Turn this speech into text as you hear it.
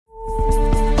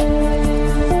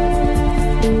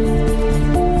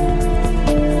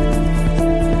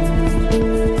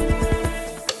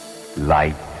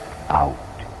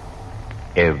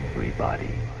everybody.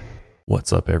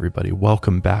 What's up, everybody?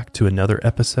 Welcome back to another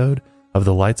episode of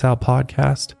the Lights Out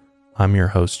Podcast. I'm your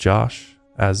host, Josh.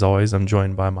 As always, I'm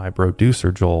joined by my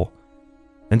producer, Joel.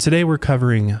 And today we're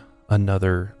covering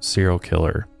another serial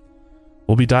killer.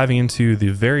 We'll be diving into the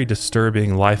very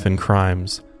disturbing life and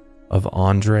crimes of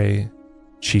Andrei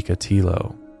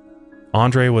Chikatilo.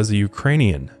 Andrei was a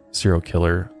Ukrainian serial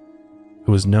killer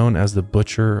who was known as the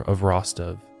Butcher of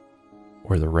Rostov,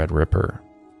 or the Red Ripper.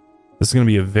 This is going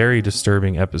to be a very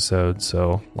disturbing episode,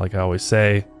 so like I always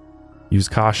say, use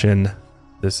caution.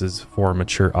 This is for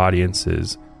mature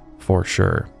audiences for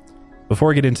sure. Before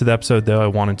we get into the episode, though, I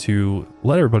wanted to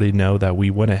let everybody know that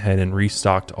we went ahead and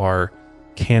restocked our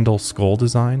candle skull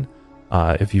design.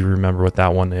 If you remember what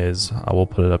that one is, I will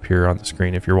put it up here on the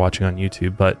screen if you're watching on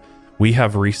YouTube. But we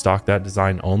have restocked that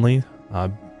design only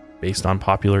based on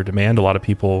popular demand. A lot of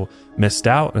people missed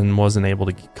out and wasn't able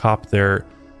to cop their,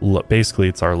 basically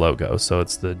it's our logo. So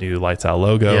it's the new Lights Out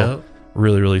logo. Yep.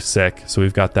 Really, really sick. So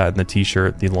we've got that in the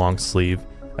t-shirt, the long sleeve,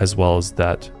 as well as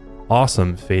that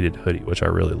awesome faded hoodie, which I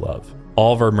really love.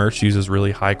 All of our merch uses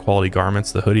really high quality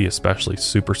garments. The hoodie especially,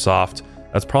 super soft.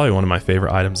 That's probably one of my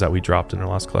favorite items that we dropped in our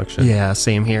last collection. Yeah,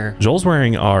 same here. Joel's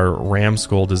wearing our ram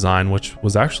skull design, which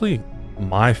was actually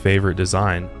my favorite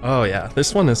design. Oh yeah,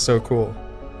 this one is so cool.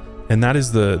 And that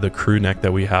is the crew neck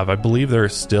that we have. I believe there are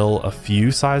still a few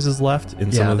sizes left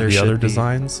in some of the other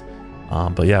designs.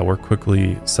 But yeah, we're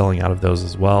quickly selling out of those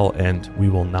as well, and we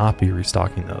will not be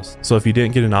restocking those. So if you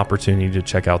didn't get an opportunity to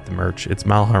check out the merch, it's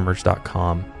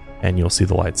milehighmerch.com, and you'll see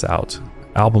the Lights Out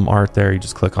album art there. You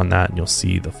just click on that and you'll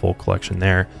see the full collection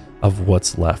there of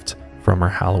what's left from our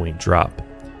Halloween drop.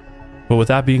 But with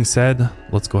that being said,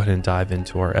 let's go ahead and dive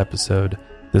into our episode.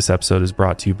 This episode is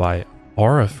brought to you by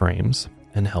Aura Frames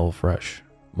and HelloFresh.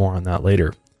 More on that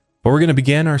later. But we're going to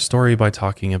begin our story by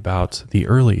talking about the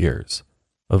early years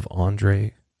of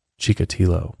Andrei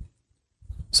Chikatilo.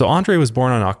 So Andrei was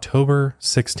born on October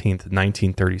 16th,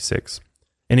 1936,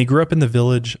 and he grew up in the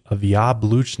village of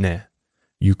Yabluchne,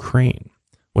 Ukraine,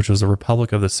 which was a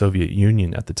republic of the Soviet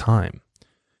Union at the time.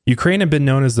 Ukraine had been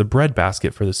known as the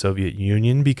breadbasket for the Soviet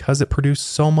Union because it produced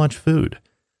so much food,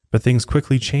 but things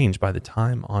quickly changed by the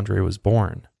time Andrei was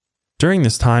born. During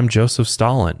this time, Joseph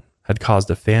Stalin had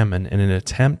caused a famine in an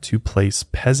attempt to place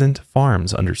peasant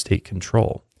farms under state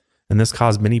control, and this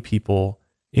caused many people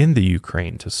in the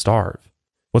Ukraine to starve.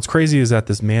 What's crazy is that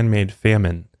this man-made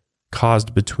famine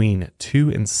caused between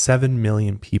 2 and 7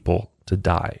 million people to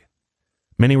die.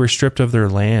 Many were stripped of their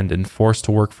land and forced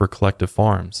to work for collective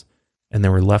farms, and they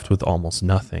were left with almost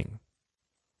nothing.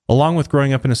 Along with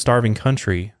growing up in a starving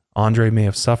country, Andrei may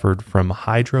have suffered from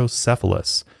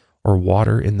hydrocephalus, or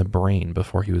water in the brain,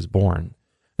 before he was born,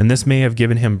 and this may have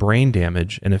given him brain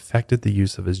damage and affected the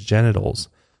use of his genitals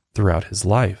throughout his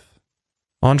life.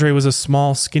 Andrei was a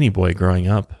small, skinny boy growing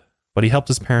up, but he helped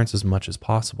his parents as much as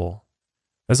possible.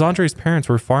 As Andrei's parents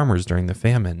were farmers during the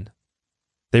famine,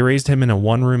 they raised him in a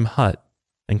one-room hut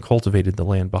and cultivated the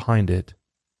land behind it.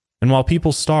 And while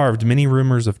people starved, many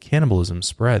rumors of cannibalism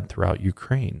spread throughout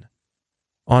Ukraine.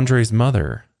 Andrei's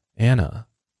mother, Anna,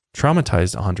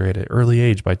 traumatized Andrei at an early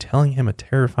age by telling him a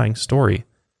terrifying story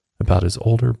about his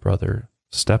older brother,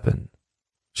 Stepan.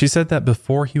 She said that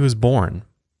before he was born,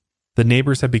 the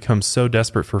neighbors had become so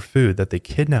desperate for food that they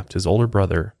kidnapped his older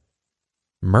brother,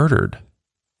 murdered,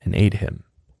 and ate him.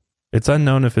 It's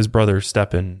unknown if his brother,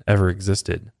 Stepan, ever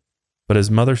existed, but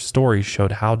his mother's story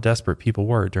showed how desperate people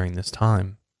were during this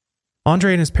time.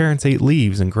 Andrei and his parents ate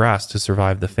leaves and grass to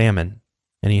survive the famine,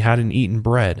 and he hadn't eaten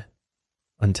bread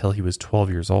until he was 12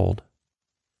 years old.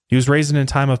 He was raised in a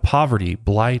time of poverty,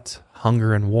 blight,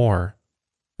 hunger, and war,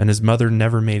 and his mother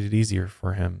never made it easier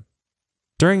for him.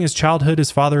 During his childhood,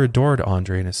 his father adored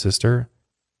Andrei and his sister,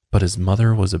 but his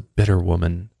mother was a bitter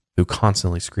woman who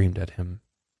constantly screamed at him.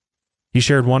 He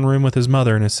shared one room with his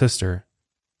mother and his sister,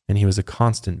 and he was a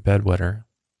constant bedwetter.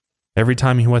 Every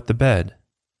time he wet the bed,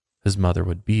 his mother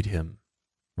would beat him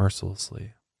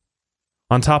mercilessly.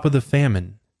 On top of the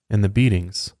famine and the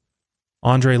beatings,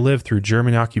 Andrei lived through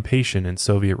German occupation in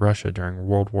Soviet Russia during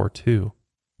World War II,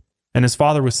 and his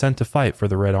father was sent to fight for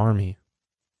the Red Army.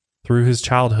 Through his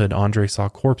childhood, Andrei saw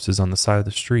corpses on the side of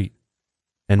the street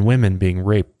and women being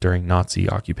raped during Nazi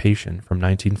occupation from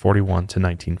 1941 to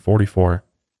 1944.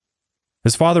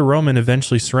 His father, Roman,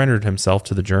 eventually surrendered himself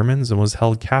to the Germans and was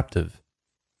held captive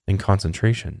in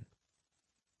concentration.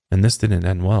 And this didn't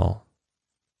end well.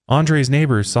 Andrei's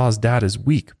neighbors saw his dad as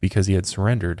weak because he had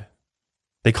surrendered.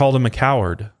 They called him a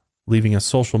coward, leaving a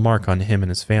social mark on him and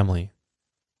his family.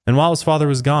 And while his father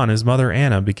was gone, his mother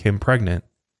Anna became pregnant,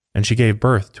 and she gave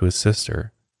birth to his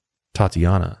sister,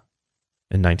 Tatiana,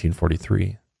 in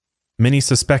 1943. Many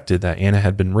suspected that Anna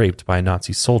had been raped by a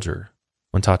Nazi soldier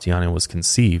when Tatiana was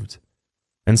conceived,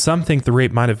 and some think the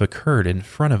rape might have occurred in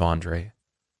front of Andre,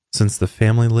 since the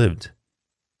family lived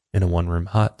in a one-room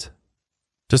hut.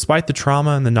 Despite the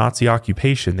trauma and the Nazi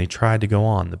occupation, they tried to go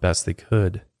on the best they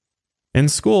could. In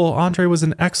school, Andre was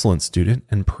an excellent student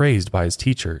and praised by his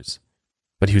teachers,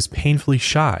 but he was painfully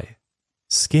shy,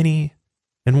 skinny,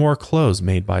 and wore clothes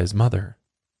made by his mother.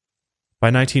 By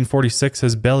 1946,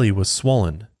 his belly was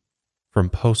swollen from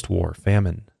post-war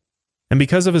famine. And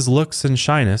because of his looks and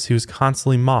shyness, he was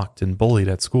constantly mocked and bullied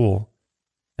at school.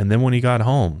 And then when he got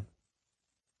home,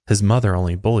 his mother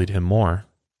only bullied him more.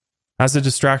 As a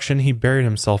distraction, he buried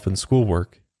himself in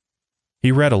schoolwork.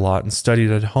 He read a lot and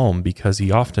studied at home because he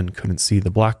often couldn't see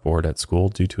the blackboard at school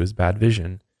due to his bad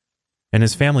vision, and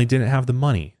his family didn't have the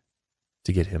money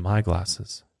to get him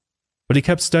eyeglasses. But he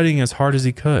kept studying as hard as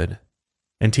he could,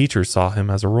 and teachers saw him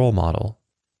as a role model,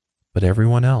 but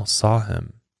everyone else saw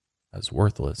him as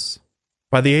worthless.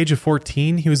 By the age of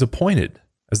 14, he was appointed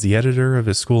as the editor of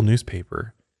his school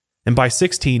newspaper, and by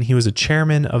 16, he was a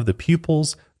chairman of the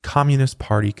Pupils' Communist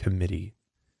Party Committee.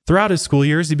 Throughout his school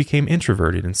years, he became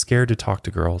introverted and scared to talk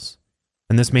to girls,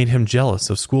 and this made him jealous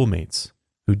of schoolmates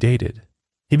who dated.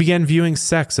 He began viewing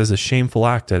sex as a shameful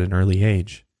act at an early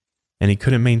age, and he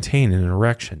couldn't maintain an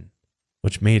erection,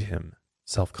 which made him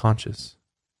self-conscious.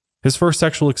 His first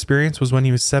sexual experience was when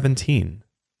he was 17.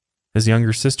 His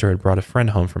younger sister had brought a friend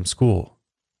home from school,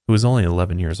 who was only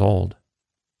 11 years old.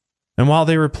 And while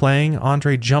they were playing,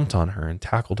 Andre jumped on her and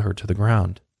tackled her to the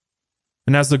ground.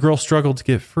 And as the girl struggled to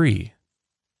get free,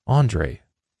 Andre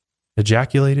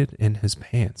ejaculated in his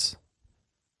pants.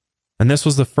 And this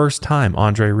was the first time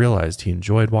Andre realized he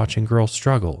enjoyed watching girls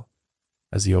struggle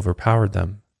as he overpowered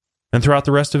them. And throughout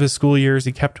the rest of his school years,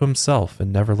 he kept to himself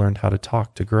and never learned how to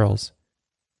talk to girls.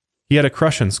 He had a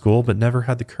crush in school, but never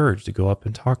had the courage to go up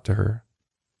and talk to her.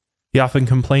 He often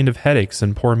complained of headaches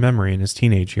and poor memory in his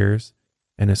teenage years,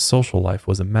 and his social life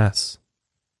was a mess.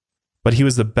 But he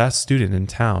was the best student in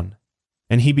town,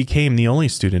 and he became the only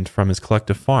student from his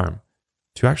collective farm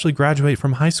to actually graduate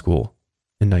from high school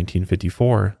in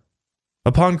 1954.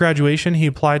 Upon graduation, he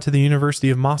applied to the University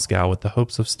of Moscow with the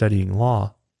hopes of studying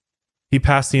law. He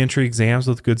passed the entry exams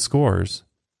with good scores,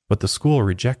 but the school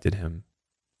rejected him.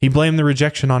 He blamed the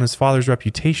rejection on his father's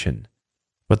reputation,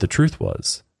 but the truth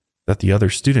was that the other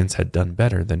students had done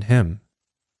better than him,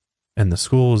 and the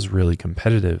school was really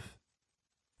competitive.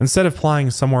 Instead of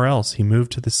applying somewhere else, he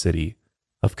moved to the city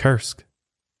of Kursk.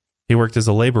 He worked as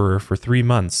a laborer for 3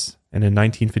 months, and in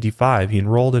 1955 he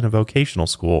enrolled in a vocational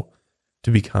school to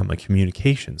become a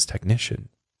communications technician.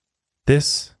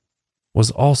 This was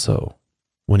also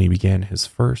when he began his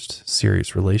first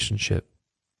serious relationship.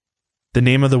 The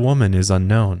name of the woman is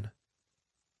unknown,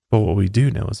 but what we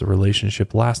do know is the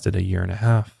relationship lasted 1.5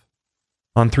 years.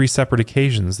 On 3 separate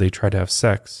occasions, they tried to have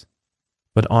sex,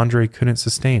 but Andre couldn't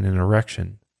sustain an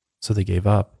erection, so they gave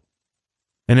up.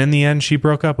 And in the end, she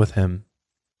broke up with him,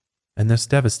 and this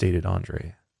devastated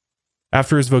Andre.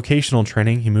 After his vocational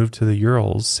training, he moved to the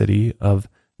Urals city of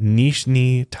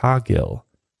Nizhny Tagil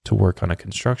to work on a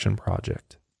construction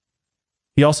project.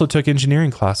 He also took engineering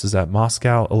classes at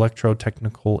Moscow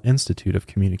Electrotechnical Institute of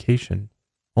Communication.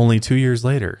 Only 2 years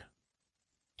later,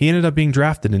 he ended up being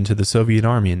drafted into the Soviet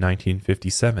Army in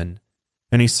 1957,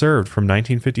 and he served from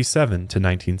 1957 to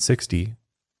 1960.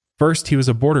 First, he was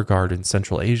a border guard in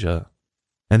Central Asia,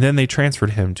 and then they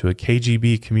transferred him to a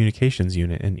KGB communications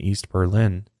unit in East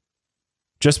Berlin.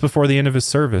 Just before the end of his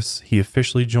service, he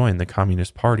officially joined the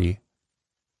Communist Party.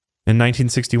 In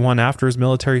 1961, after his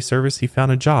military service, he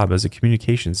found a job as a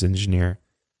communications engineer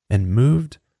and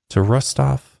moved to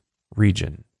Rostov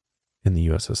region in the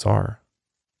USSR.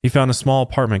 He found a small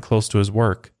apartment close to his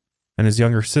work, and his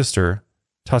younger sister,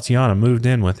 Tatiana, moved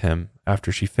in with him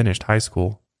after she finished high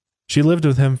school. She lived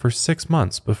with him for 6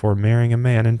 months before marrying a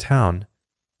man in town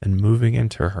and moving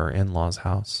into her in-laws'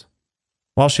 house.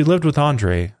 While she lived with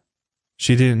Andre,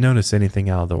 she didn't notice anything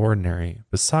out of the ordinary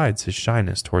besides his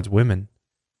shyness towards women,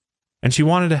 and she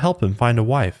wanted to help him find a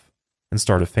wife and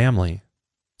start a family.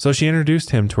 So she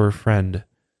introduced him to her friend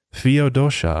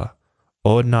Fyodosha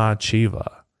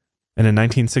Odnachiva, and in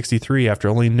 1963, after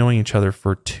only knowing each other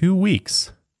for 2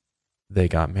 weeks, they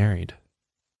got married.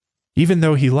 Even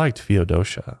though he liked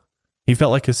Fyodosha, he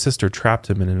felt like his sister trapped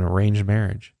him in an arranged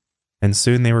marriage, and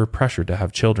soon they were pressured to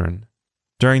have children.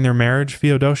 During their marriage,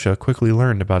 Fyodosha quickly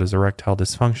learned about his erectile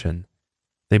dysfunction.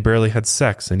 They barely had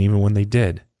sex, and even when they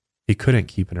did, he couldn't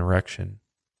keep an erection.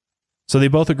 So they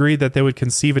both agreed that they would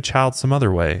conceive a child some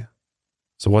other way.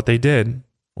 So what they did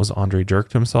was Andre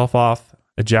jerked himself off,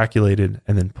 ejaculated,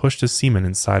 and then pushed his semen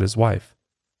inside his wife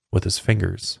with his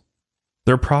fingers.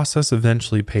 Their process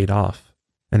eventually paid off,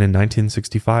 and in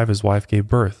 1965 his wife gave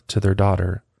birth to their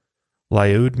daughter,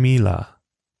 Lyudmila,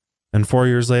 and 4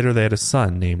 years later they had a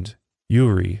son named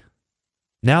Yuri.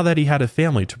 Now that he had a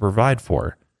family to provide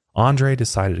for, Andrei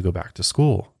decided to go back to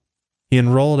school. He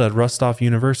enrolled at Rostov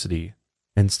University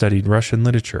and studied Russian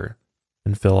literature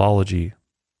and philology.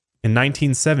 In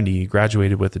 1970, he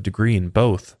graduated with a degree in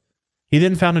both. He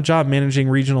then found a job managing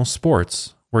regional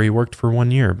sports, where he worked for 1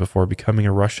 year before becoming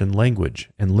a Russian language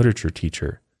and literature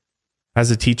teacher. As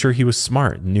a teacher, he was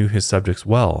smart and knew his subjects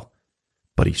well,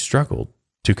 but he struggled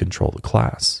to control the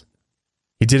class.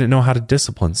 He didn't know how to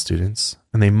discipline students,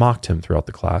 and they mocked him throughout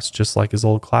the class just like his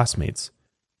old classmates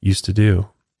used to do.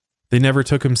 They never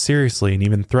took him seriously and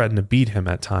even threatened to beat him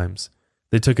at times.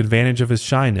 They took advantage of his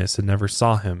shyness and never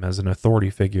saw him as an authority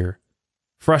figure.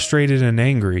 Frustrated and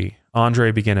angry,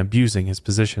 Andrei began abusing his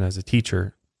position as a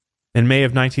teacher. In May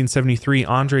of 1973,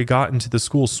 Andrei got into the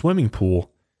school's swimming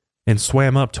pool and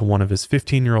swam up to one of his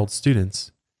 15-year-old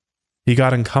students. He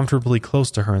got uncomfortably close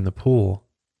to her in the pool,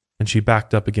 and she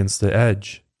backed up against the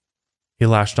edge. He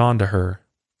lashed onto her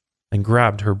and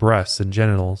grabbed her breasts and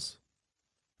genitals.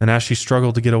 And as she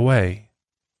struggled to get away,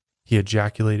 he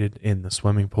ejaculated in the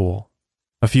swimming pool.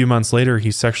 A few months later, he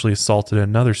sexually assaulted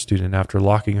another student after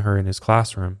locking her in his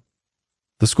classroom.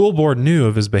 The school board knew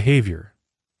of his behavior,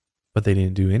 but they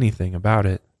didn't do anything about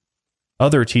it.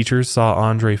 Other teachers saw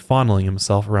Andrei fondling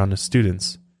himself around his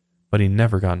students, but he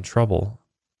never got in trouble.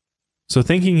 So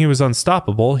thinking he was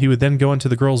unstoppable, he would then go into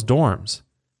the girls' dorms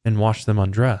and watch them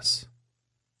undress.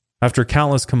 After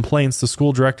countless complaints, the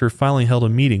school director finally held a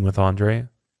meeting with Andrei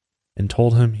and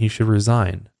told him he should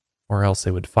resign, or else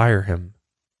they would fire him.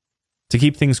 To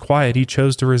keep things quiet, he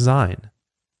chose to resign,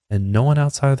 and no one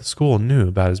outside of the school knew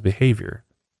about his behavior,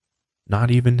 not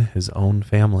even his own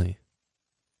family.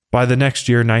 By the next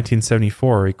year,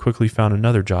 1974, he quickly found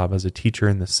another job as a teacher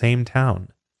in the same town,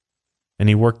 and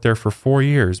he worked there for 4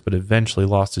 years but eventually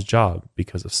lost his job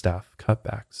because of staff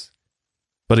cutbacks.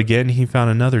 But again, he found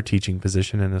another teaching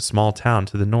position in a small town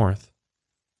to the north,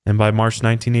 and by March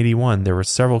 1981, there were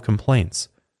several complaints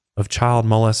of child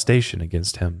molestation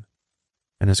against him,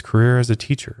 and his career as a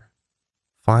teacher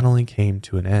finally came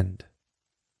to an end.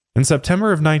 In September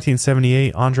of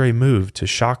 1978, Andrei moved to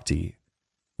Shakhty,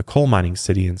 a coal mining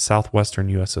city in southwestern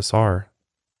USSR.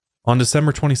 On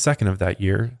December 22nd of that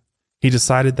year, he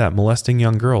decided that molesting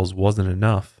young girls wasn't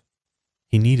enough.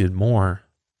 He needed more.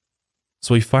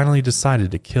 So he finally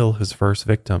decided to kill his first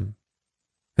victim.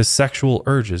 His sexual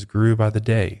urges grew by the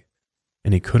day,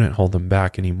 and he couldn't hold them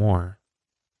back anymore.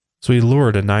 So he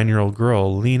lured a 9-year-old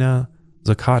girl, Lena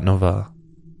Zakotnova,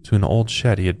 to an old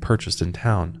shed he had purchased in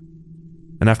town.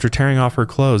 And after tearing off her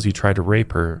clothes, he tried to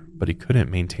rape her, but he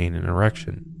couldn't maintain an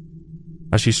erection.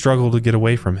 As she struggled to get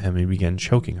away from him, he began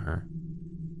choking her,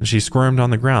 and she squirmed on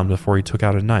the ground before he took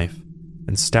out a knife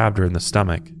and stabbed her in the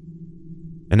stomach.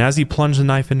 And as he plunged the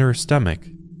knife into her stomach,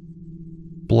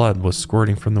 blood was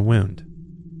squirting from the wound,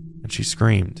 and she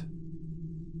screamed.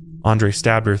 Andrei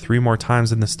stabbed her 3 more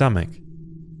times in the stomach,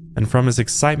 and from his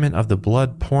excitement of the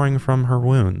blood pouring from her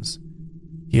wounds,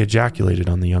 he ejaculated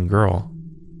on the young girl.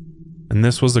 And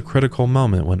this was a critical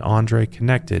moment when Andrei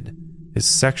connected his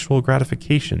sexual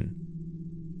gratification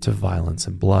to violence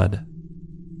and blood.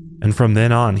 And from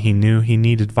then on, he knew he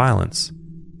needed violence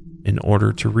in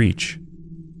order to reach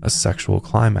a sexual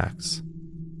climax.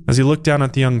 As he looked down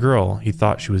at the young girl, he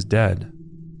thought she was dead.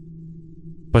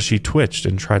 But she twitched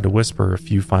and tried to whisper a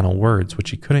few final words, which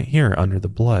he couldn't hear under the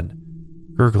blood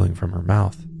gurgling from her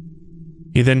mouth.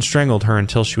 He then strangled her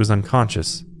until she was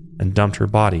unconscious and dumped her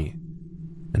body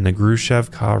in the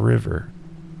Grushevka River,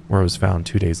 where it was found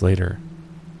 2 days later.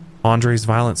 Andrei's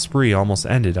violent spree almost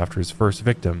ended after his first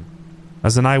victim,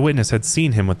 as an eyewitness had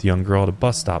seen him with the young girl at a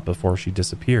bus stop before she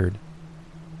disappeared.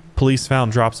 Police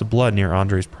found drops of blood near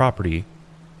Andrei's property,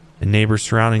 and neighbors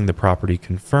surrounding the property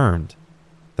confirmed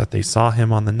that they saw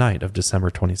him on the night of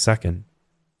December 22nd.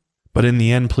 But in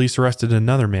the end, police arrested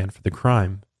another man for the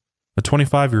crime, a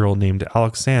 25-year-old named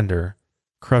Alexander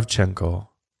Kravchenko.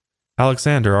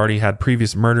 Alexander already had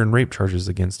previous murder and rape charges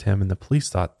against him, and the police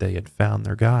thought they had found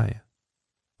their guy.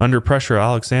 Under pressure,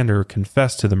 Alexander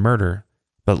confessed to the murder,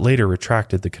 but later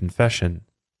retracted the confession.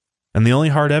 And the only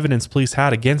hard evidence police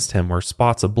had against him were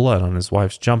spots of blood on his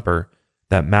wife's jumper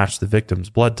that matched the victim's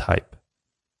blood type.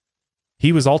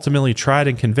 He was ultimately tried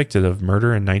and convicted of murder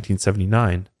in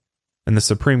 1979, and the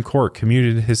Supreme Court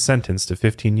commuted his sentence to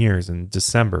 15 years in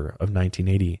December of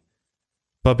 1980.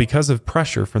 But because of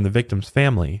pressure from the victim's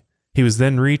family, he was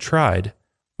then retried,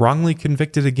 wrongly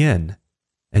convicted again,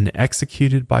 and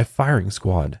executed by firing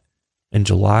squad in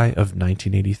July of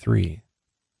 1983.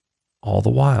 All the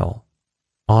while,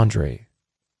 Andrei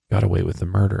got away with the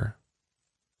murder.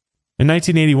 In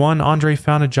 1981, Andre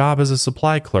found a job as a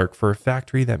supply clerk for a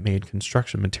factory that made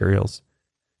construction materials.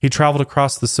 He traveled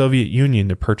across the Soviet Union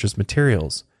to purchase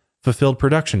materials, fulfilled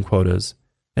production quotas,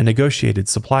 and negotiated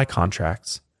supply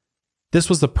contracts. This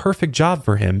was the perfect job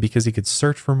for him because he could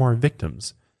search for more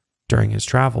victims during his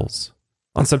travels.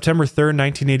 On September 3,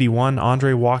 1981,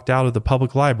 Andre walked out of the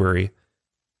public library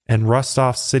in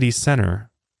Rostov city center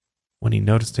when he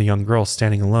noticed a young girl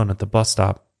standing alone at the bus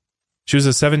stop. She was a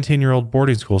 17-year-old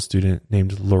boarding school student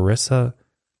named Larissa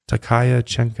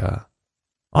Takayachenko.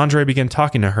 Andre began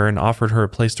talking to her and offered her a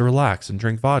place to relax and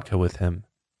drink vodka with him.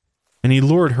 And he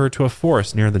lured her to a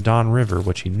forest near the Don River,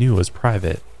 which he knew was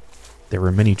private. There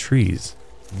were many trees,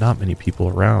 not many people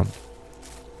around.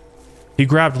 He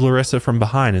grabbed Larissa from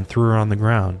behind and threw her on the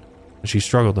ground, and she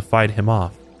struggled to fight him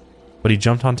off, but he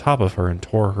jumped on top of her and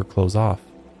tore her clothes off.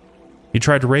 He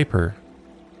tried to rape her,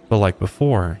 but like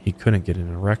before, he couldn't get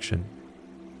an erection.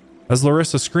 As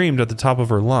Larissa screamed at the top of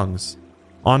her lungs,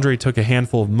 Andre took a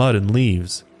handful of mud and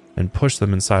leaves and pushed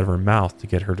them inside of her mouth to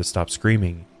get her to stop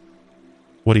screaming.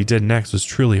 What he did next was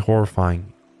truly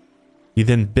horrifying. He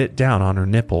then bit down on her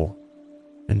nipple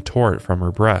and tore it from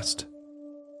her breast.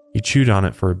 He chewed on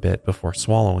it for a bit before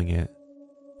swallowing it.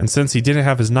 And since he didn't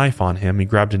have his knife on him, he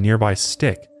grabbed a nearby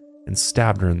stick and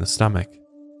stabbed her in the stomach.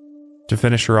 To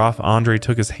finish her off, Andre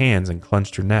took his hands and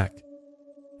clenched her neck.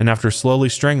 And after slowly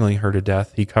strangling her to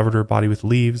death, he covered her body with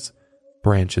leaves,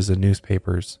 branches, and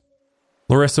newspapers.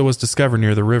 Larissa was discovered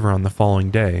near the river on the following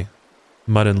day.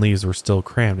 Mud and leaves were still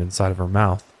crammed inside of her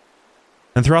mouth.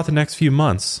 And throughout the next few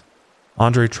months,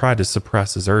 Andre tried to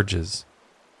suppress his urges,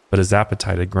 but his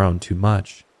appetite had grown too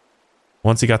much.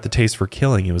 Once he got the taste for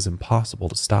killing, it was impossible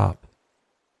to stop.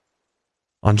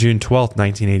 On June 12,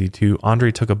 1982,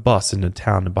 Andre took a bus into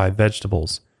town to buy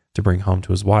vegetables to bring home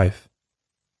to his wife.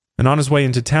 And on his way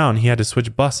into town, he had to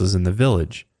switch buses in the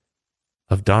village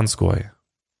of Donskoy.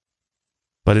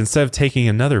 But instead of taking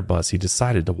another bus, he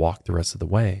decided to walk the rest of the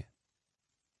way.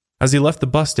 As he left the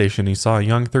bus station, he saw a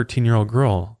young 13-year-old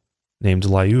girl named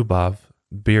Lyubov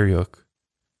Biryuk.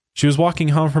 She was walking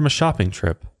home from a shopping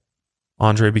trip.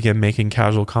 Andre began making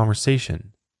casual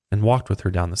conversation and walked with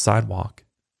her down the sidewalk.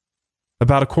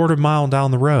 About a quarter mile down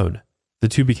the road, the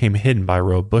two became hidden by a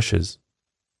row of bushes,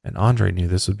 and Andre knew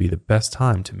this would be the best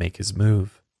time to make his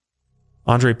move.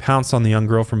 Andre pounced on the young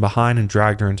girl from behind and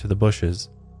dragged her into the bushes.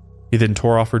 He then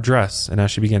tore off her dress, and as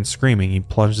she began screaming, he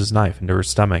plunged his knife into her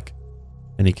stomach,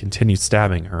 and he continued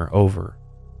stabbing her over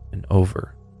and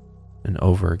over and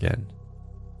over again.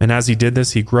 And as he did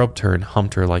this, he groped her and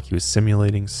humped her like he was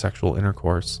simulating sexual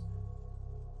intercourse.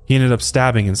 He ended up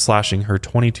stabbing and slashing her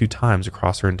 22 times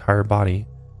across her entire body,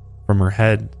 from her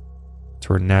head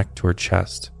to her neck to her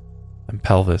chest and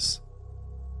pelvis.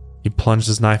 He plunged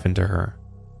his knife into her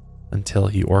until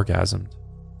he orgasmed.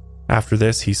 After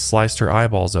this, he sliced her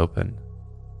eyeballs open.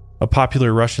 A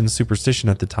popular Russian superstition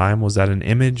at the time was that an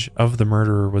image of the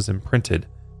murderer was imprinted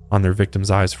on their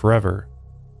victim's eyes forever.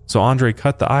 So Andre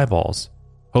cut the eyeballs,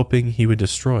 hoping he would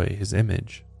destroy his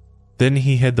image. Then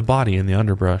he hid the body in the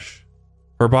underbrush.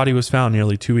 Her body was found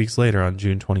nearly 2 weeks later on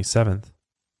June 27th.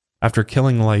 After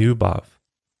killing Lyubov,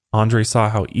 Andre saw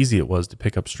how easy it was to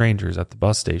pick up strangers at the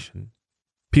bus station.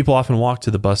 People often walked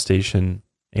to the bus station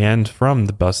and from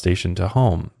the bus station to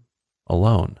home,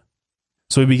 alone.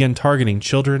 So he began targeting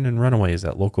children and runaways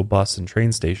at local bus and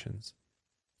train stations.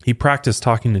 He practiced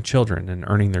talking to children and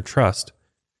earning their trust.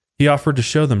 He offered to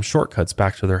show them shortcuts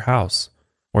back to their house,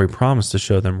 or he promised to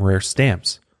show them rare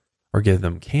stamps or give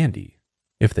them candy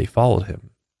if they followed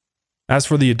him. As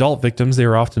for the adult victims, they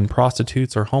were often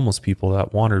prostitutes or homeless people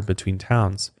that wandered between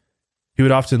towns. He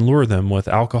would often lure them with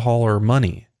alcohol or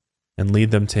money and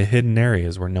lead them to hidden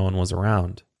areas where no one was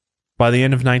around. By the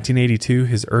end of 1982,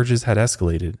 his urges had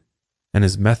escalated, and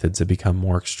his methods had become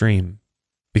more extreme,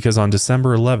 because on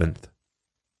December 11th,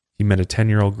 he met a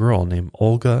 10-year-old girl named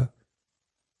Olga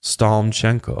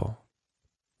Stalmchenko,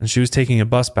 and she was taking a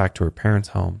bus back to her parents'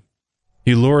 home.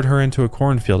 He lured her into a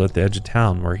cornfield at the edge of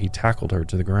town where he tackled her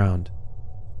to the ground.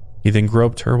 He then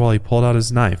groped her while he pulled out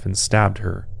his knife and stabbed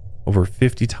her over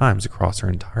 50 times across her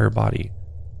entire body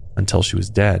until she was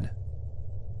dead.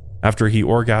 After he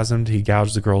orgasmed, he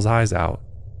gouged the girl's eyes out,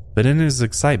 but in his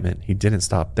excitement, he didn't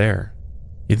stop there.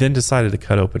 He then decided to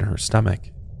cut open her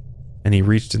stomach, and he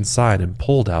reached inside and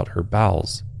pulled out her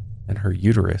bowels and her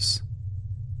uterus.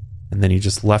 And then he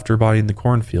just left her body in the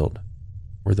cornfield,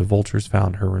 where the vultures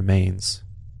found her remains.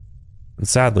 And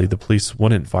sadly, the police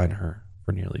wouldn't find her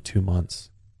for nearly 2 months.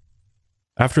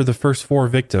 After the first 4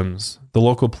 victims, the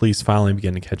local police finally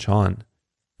began to catch on,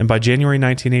 and by January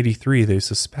 1983, they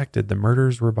suspected the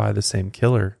murders were by the same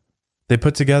killer. They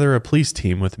put together a police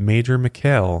team with Major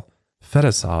Mikhail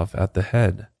Fedosov at the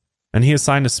head, and he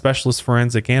assigned a specialist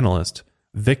forensic analyst,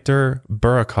 Viktor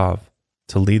Burakov,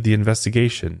 to lead the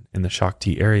investigation in the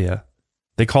Shakhty area.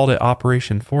 They called it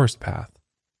Operation Forest Path,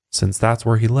 since that's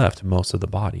where he left most of the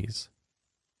bodies.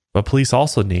 But police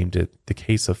also named it the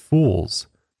Case of Fools,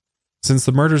 since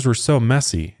the murders were so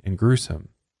messy and gruesome.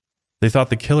 They thought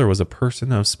the killer was a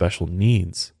person of special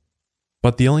needs.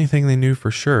 But the only thing they knew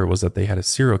for sure was that they had a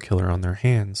serial killer on their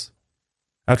hands.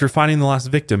 After finding the last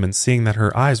victim and seeing that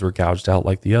her eyes were gouged out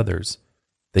like the others,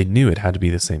 they knew it had to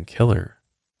be the same killer.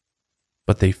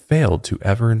 But they failed to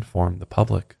ever inform the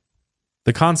public.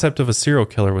 The concept of a serial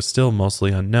killer was still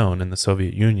mostly unknown in the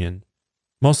Soviet Union,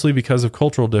 mostly because of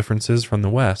cultural differences from the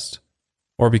West,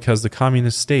 or because the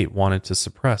communist state wanted to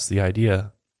suppress the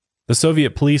idea. The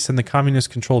Soviet police and the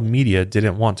communist-controlled media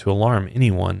didn't want to alarm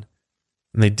anyone,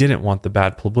 and they didn't want the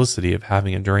bad publicity of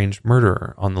having a deranged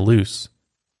murderer on the loose,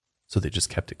 so they just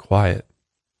kept it quiet.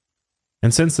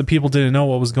 And since the people didn't know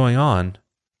what was going on,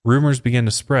 rumors began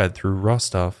to spread through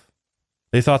Rostov.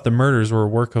 They thought the murders were a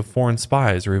work of foreign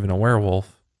spies or even a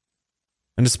werewolf.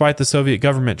 And despite the Soviet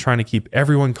government trying to keep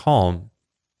everyone calm,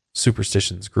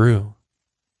 superstitions grew,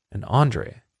 and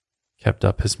Andrei kept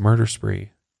up his murder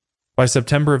spree. By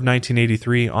September of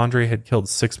 1983, Andrei had killed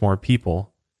 6 more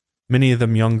people, many of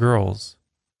them young girls,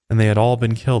 and they had all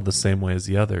been killed the same way as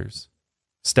the others,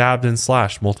 stabbed and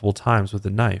slashed multiple times with a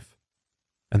knife,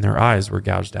 and their eyes were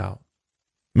gouged out.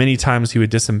 Many times he would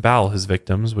disembowel his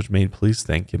victims, which made police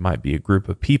think it might be a group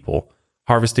of people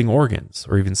harvesting organs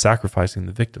or even sacrificing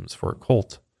the victims for a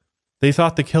cult. They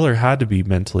thought the killer had to be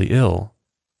mentally ill,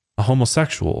 a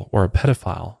homosexual, or a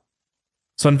pedophile.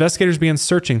 So investigators began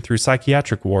searching through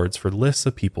psychiatric wards for lists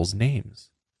of people's names.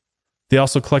 They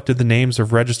also collected the names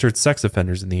of registered sex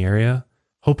offenders in the area,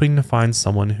 hoping to find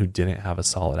someone who didn't have a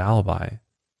solid alibi.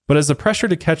 But as the pressure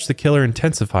to catch the killer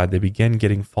intensified, they began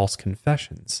getting false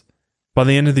confessions. By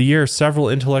the end of the year, several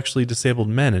intellectually disabled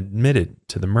men admitted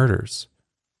to the murders.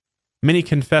 Many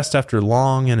confessed after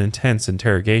long and intense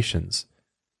interrogations.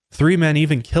 3 men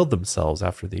even killed themselves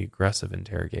after the aggressive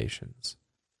interrogations.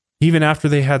 Even after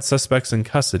they had suspects in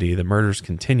custody, the murders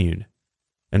continued,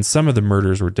 and some of the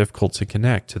murders were difficult to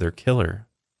connect to their killer.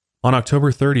 On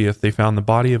October 30th, they found the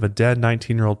body of a dead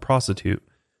 19-year-old prostitute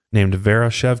named Vera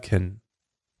Shevkin.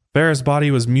 Vera's body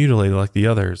was mutilated like the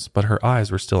others, but her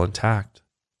eyes were still intact.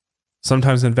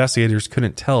 Sometimes investigators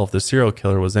couldn't tell if the serial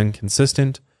killer was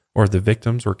inconsistent or if the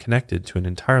victims were connected to an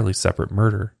entirely separate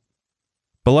murder.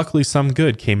 But luckily, some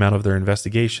good came out of their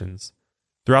investigations.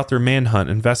 Throughout their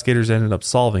manhunt, investigators ended up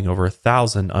solving over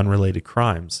 1,000 unrelated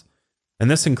crimes, and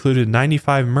this included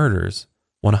 95 murders,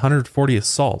 140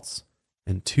 assaults,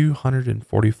 and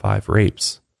 245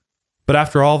 rapes. But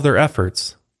after all of their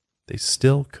efforts, they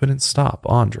still couldn't stop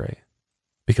Andrei,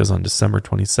 because on December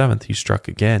 27th, he struck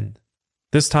again.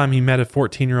 This time he met a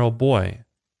 14-year-old boy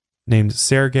named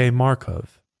Sergei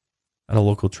Markov at a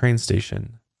local train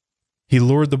station. He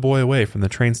lured the boy away from the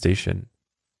train station,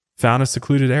 found a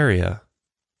secluded area,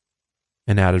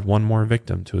 and added 1 more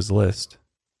victim to his list.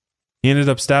 He ended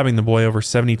up stabbing the boy over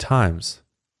 70 times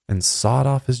and sawed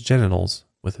off his genitals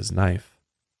with his knife.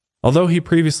 Although he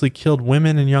previously killed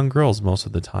women and young girls most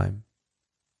of the time,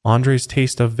 Andrei's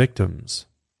taste of victims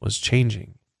was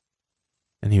changing,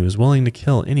 and he was willing to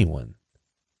kill anyone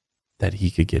that he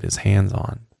could get his hands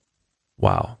on.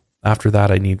 Wow. After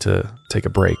that, I need to take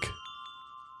a break,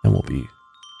 and we'll be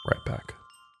right back.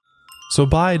 So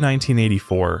by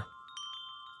 1984,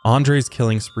 Andrei's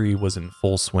killing spree was in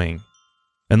full swing,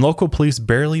 and local police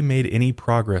barely made any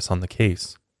progress on the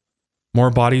case. More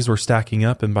bodies were stacking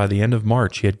up, and by the end of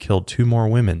March, he had killed 2 more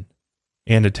women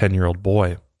and a 10-year-old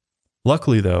boy.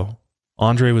 Luckily, though,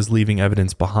 Andrei was leaving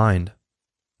evidence behind.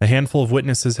 A handful of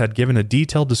witnesses had given a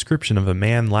detailed description of a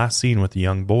man last seen with the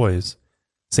young boys.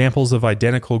 Samples of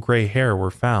identical gray hair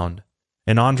were found,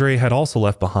 and Andrei had also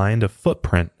left behind a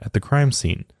footprint at the crime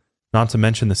scene, not to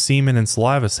mention the semen and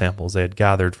saliva samples they had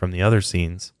gathered from the other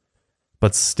scenes.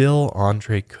 But still,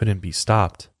 Andrei couldn't be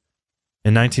stopped.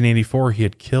 In 1984, he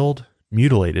had killed,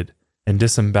 mutilated, and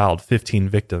disemboweled 15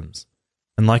 victims,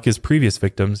 and like his previous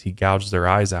victims, he gouged their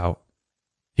eyes out.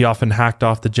 He often hacked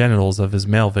off the genitals of his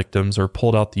male victims or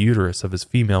pulled out the uterus of his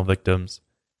female victims,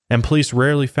 and police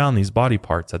rarely found these body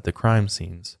parts at the crime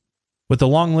scenes. With the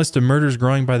long list of murders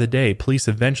growing by the day, police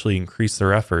eventually increased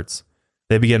their efforts.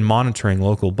 They began monitoring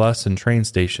local bus and train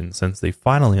stations since they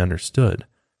finally understood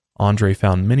Andrei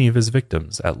found many of his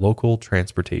victims at local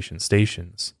transportation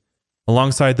stations.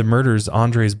 Alongside the murders,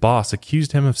 Andrei's boss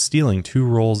accused him of stealing 2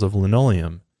 rolls of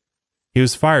linoleum. He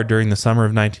was fired during the summer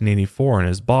of 1984, and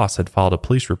his boss had filed a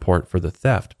police report for the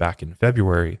theft back in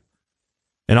February.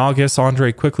 In August,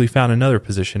 Andre quickly found another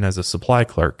position as a supply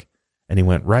clerk, and he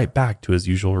went right back to his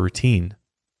usual routine.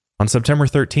 On September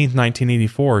 13,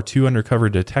 1984, 2 undercover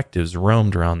detectives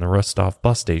roamed around the Rostov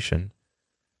bus station.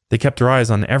 They kept their eyes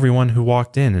on everyone who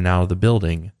walked in and out of the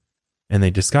building, and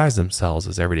they disguised themselves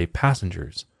as everyday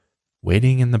passengers,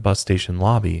 waiting in the bus station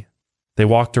lobby. They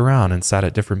walked around and sat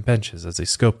at different benches as they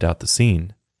scoped out the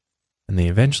scene, and they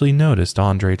eventually noticed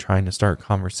Andre trying to start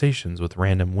conversations with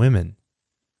random women.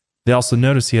 They also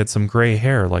noticed he had some gray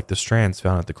hair like the strands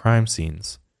found at the crime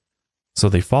scenes, so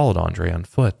they followed Andre on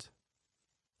foot.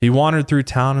 He wandered through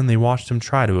town and they watched him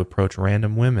try to approach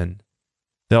random women.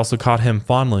 They also caught him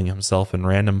fondling himself in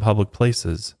random public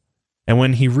places, and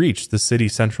when he reached the city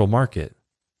central market,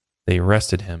 they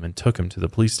arrested him and took him to the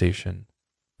police station.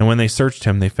 And when they searched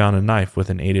him, they found a knife with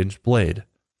an 8-inch blade,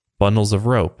 bundles of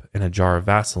rope, and a jar of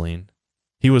Vaseline.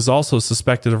 He was also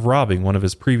suspected of robbing one of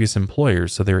his previous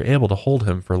employers, so they were able to hold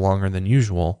him for longer than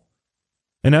usual.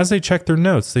 And as they checked their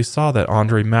notes, they saw that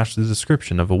Andre matched the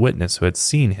description of a witness who had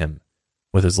seen him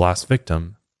with his last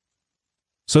victim.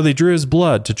 So they drew his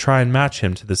blood to try and match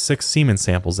him to the 6 semen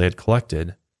samples they had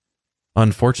collected.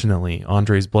 Unfortunately,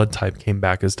 Andre's blood type came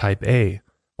back as type A,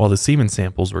 while the semen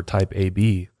samples were type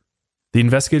AB. The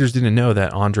investigators didn't know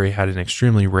that Andre had an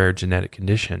extremely rare genetic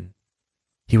condition.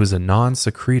 He was a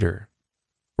non-secretor,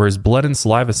 where his blood and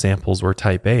saliva samples were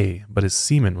type A, but his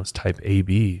semen was type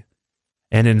AB.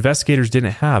 And investigators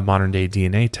didn't have modern-day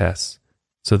DNA tests,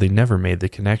 so they never made the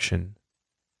connection.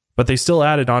 But they still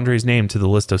added Andre's name to the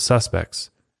list of suspects,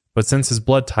 but since his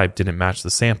blood type didn't match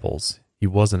the samples, he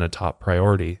wasn't a top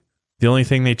priority. The only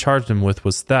thing they charged him with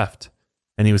was theft,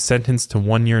 and he was sentenced to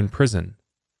 1 year in prison,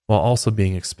 while also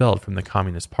being expelled from the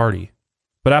Communist Party.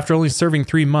 But after only serving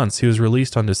 3 months, he was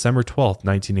released on December 12,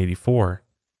 1984.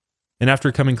 And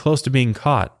after coming close to being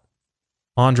caught,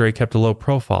 Andre kept a low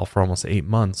profile for almost 8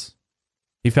 months.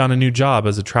 He found a new job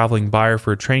as a traveling buyer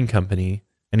for a train company,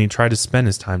 and he tried to spend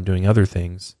his time doing other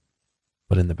things.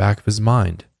 But in the back of his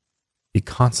mind, he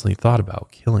constantly thought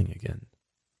about killing again.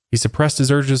 He suppressed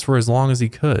his urges for as long as he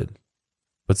could,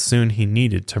 but soon he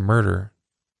needed to murder.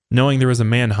 Knowing there was a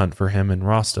manhunt for him in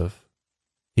Rostov,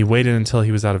 he waited until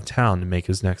he was out of town to make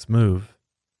his next move.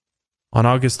 On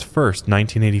August 1st,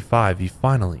 1985, he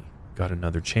finally got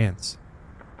another chance.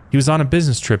 He was on a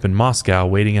business trip in Moscow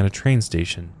waiting at a train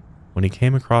station when he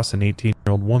came across an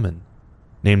 18-year-old woman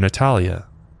named Natalia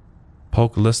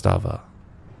Poklistova.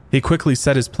 He quickly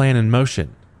set his plan in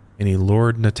motion, and he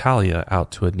lured Natalia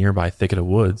out to a nearby thicket of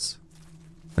woods.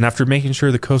 And after making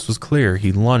sure the coast was clear,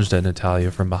 he lunged at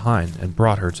Natalia from behind and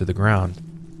brought her to the ground.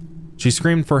 She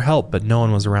screamed for help, but no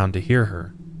one was around to hear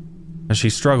her, and she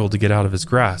struggled to get out of his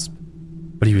grasp,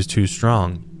 but he was too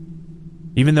strong.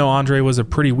 Even though Andre was a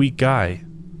pretty weak guy,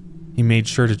 he made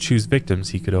sure to choose victims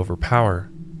he could overpower.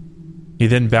 He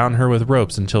then bound her with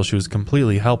ropes until she was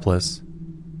completely helpless.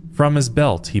 From his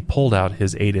belt, he pulled out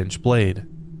his 8-inch blade.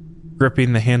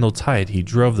 Gripping the handle tight, he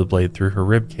drove the blade through her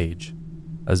ribcage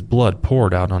as blood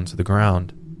poured out onto the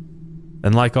ground.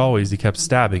 And like always, he kept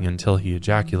stabbing until he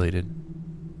ejaculated.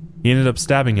 He ended up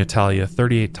stabbing Natalia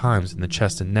 38 times in the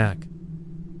chest and neck.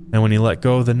 And when he let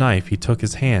go of the knife, he took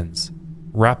his hands,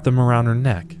 wrapped them around her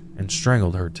neck, and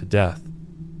strangled her to death.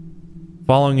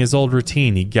 Following his old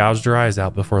routine, he gouged her eyes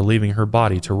out before leaving her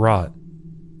body to rot.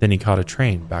 Then he caught a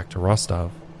train back to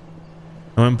Rostov.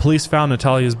 And when police found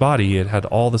Natalia's body, it had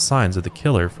all the signs of the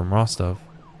killer from Rostov.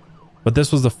 But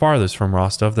this was the farthest from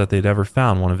Rostov that they'd ever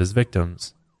found one of his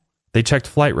victims. They checked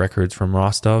flight records from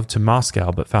Rostov to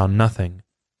Moscow but found nothing,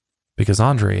 because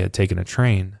Andre had taken a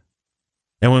train.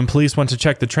 And when police went to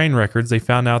check the train records, they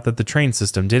found out that the train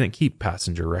system didn't keep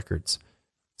passenger records,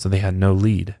 so they had no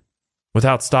lead.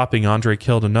 Without stopping, Andre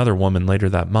killed another woman later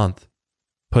that month,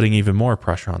 putting even more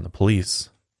pressure on the police.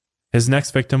 His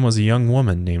next victim was a young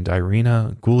woman named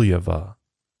Irina Gulyeva.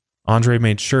 Andre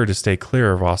made sure to stay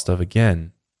clear of Rostov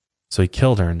again, so he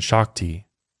killed her in Shakhty,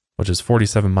 which is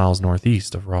 47 miles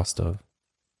northeast of Rostov.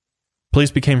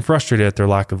 Police became frustrated at their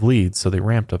lack of leads, so they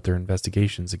ramped up their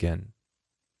investigations again.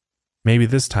 Maybe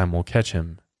this time we'll catch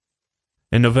him.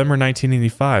 In November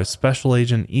 1985, Special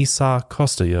Agent Isa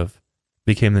Kostoyev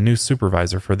became the new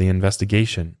supervisor for the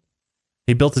investigation.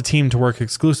 He built a team to work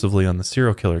exclusively on the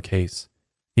serial killer case.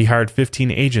 He hired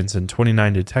 15 agents and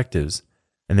 29 detectives,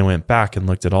 and they went back and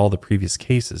looked at all the previous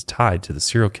cases tied to the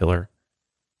serial killer.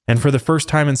 And for the first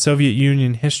time in Soviet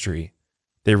Union history,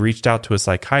 they reached out to a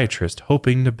psychiatrist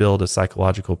hoping to build a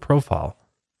psychological profile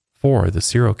for the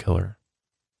serial killer.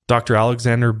 Dr.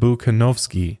 Alexander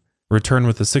Bukhanovsky returned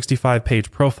with a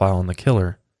 65-page profile on the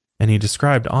killer, and he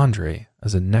described Andre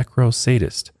as a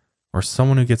necro-sadist, or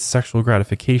someone who gets sexual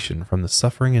gratification from the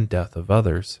suffering and death of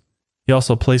others. He He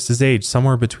also placed his age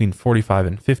somewhere between 45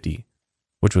 and 50,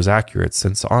 which was accurate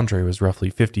since Andre was roughly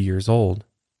 50 years old.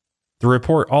 The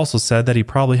report also said that he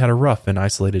probably had a rough and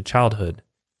isolated childhood,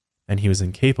 and he was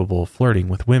incapable of flirting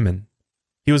with women.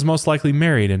 He was most likely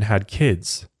married and had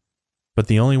kids, but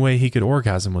the only way he could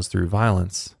orgasm was through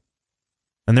violence.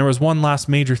 And there was one last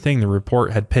major thing the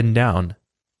report had pinned down.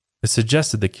 It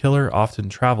suggested the killer often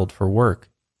traveled for work,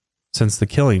 since the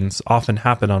killings often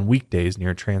happened on weekdays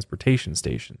near transportation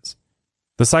stations.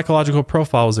 The psychological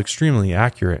profile was extremely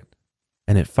accurate,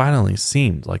 and it finally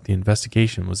seemed like the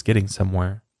investigation was getting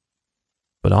somewhere.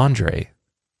 But Andre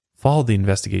followed the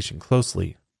investigation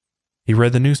closely. He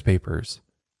read the newspapers,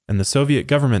 and the Soviet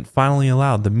government finally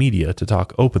allowed the media to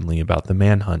talk openly about the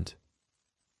manhunt.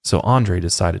 So Andre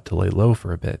decided to lay low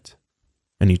for a bit,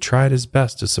 and he tried his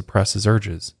best to suppress his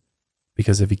urges,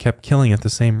 because if he kept killing at the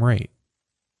same rate,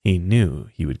 he knew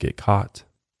he would get caught.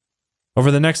 Over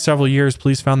the next several years,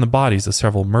 police found the bodies of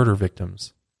several murder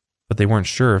victims, but they weren't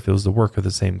sure if it was the work of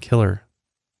the same killer.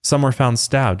 Some were found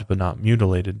stabbed but not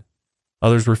mutilated.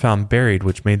 Others were found buried,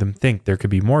 which made them think there could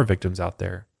be more victims out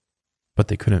there, but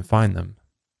they couldn't find them.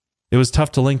 It was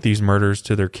tough to link these murders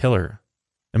to their killer,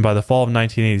 and by the fall of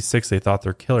 1986 they thought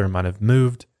their killer might have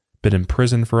moved, been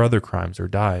imprisoned for other crimes, or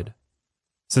died.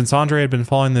 Since Andre had been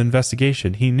following the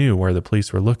investigation, he knew where the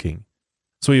police were looking,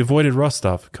 so he avoided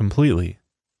Rostov completely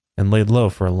and laid low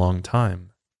for a long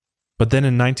time. But then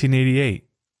in 1988,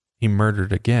 he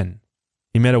murdered again.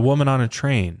 He met a woman on a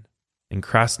train in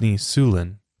Krasny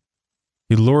Sulin.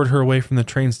 He lured her away from the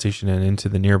train station and into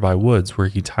the nearby woods, where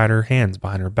he tied her hands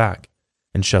behind her back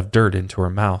and shoved dirt into her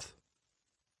mouth.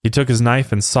 He took his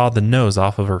knife and sawed the nose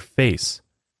off of her face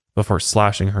before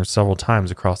slashing her several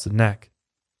times across the neck.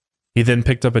 He then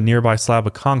picked up a nearby slab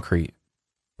of concrete,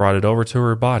 brought it over to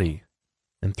her body,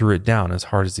 and threw it down as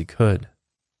hard as he could.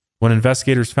 When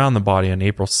investigators found the body on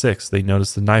April 6th, they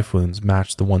noticed the knife wounds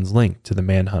matched the ones linked to the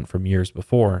manhunt from years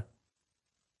before.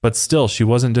 But still, she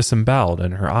wasn't disemboweled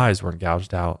and her eyes weren't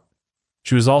gouged out.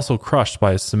 She was also crushed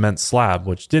by a cement slab,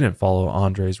 which didn't follow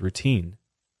Andre's routine,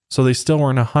 so they still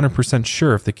weren't 100%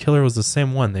 sure if the killer was the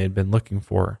same one they had been looking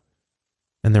for,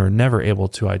 and they were never able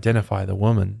to identify the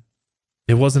woman.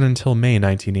 It wasn't until May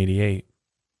 1988,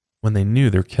 when they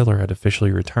knew their killer had officially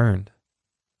returned.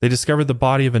 They discovered the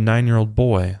body of a 9-year-old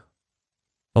boy,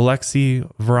 Alexei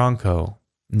Voronko,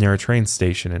 near a train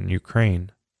station in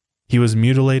Ukraine. He was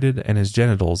mutilated and his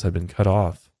genitals had been cut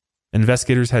off.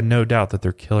 Investigators had no doubt that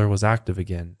their killer was active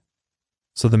again.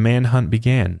 So the manhunt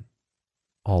began,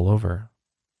 all over.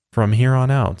 From here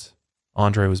on out,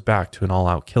 Andre was back to an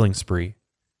all-out killing spree.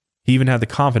 He even had the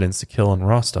confidence to kill in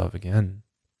Rostov again.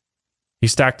 He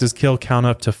stacked his kill count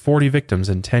up to 40 victims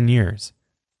in 10 years,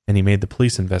 and he made the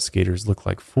police investigators look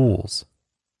like fools.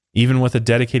 Even with a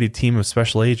dedicated team of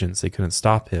special agents, they couldn't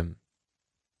stop him.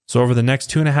 So over the next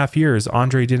 2.5 years,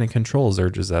 Andre didn't control his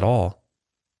urges at all.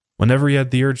 Whenever he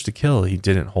had the urge to kill, he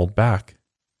didn't hold back.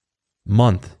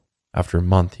 Month after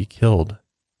month, he killed,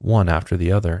 one after the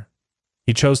other.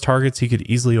 He chose targets he could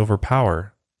easily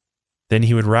overpower. Then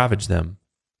he would ravage them,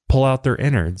 pull out their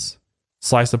innards,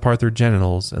 slice apart their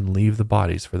genitals, and leave the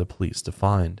bodies for the police to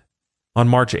find. On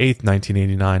March 8,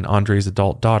 1989, Andre's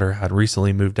adult daughter had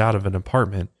recently moved out of an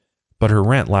apartment, but her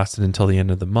rent lasted until the end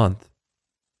of the month.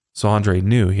 So Andre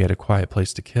knew he had a quiet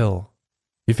place to kill.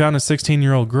 He found a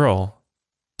 16-year-old girl,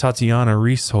 Tatiana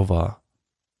Risova,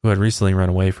 who had recently run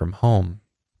away from home.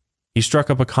 He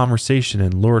struck up a conversation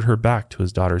and lured her back to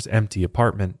his daughter's empty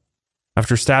apartment.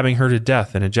 After stabbing her to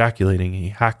death and ejaculating, he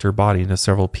hacked her body into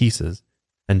several pieces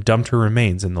and dumped her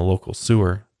remains in the local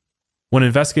sewer. When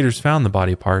investigators found the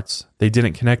body parts, they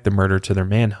didn't connect the murder to their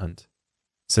manhunt,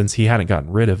 since he hadn't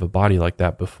gotten rid of a body like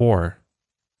that before.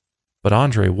 But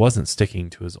Andre wasn't sticking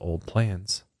to his old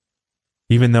plans.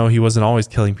 Even though he wasn't always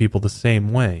killing people the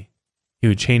same way, he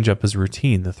would change up his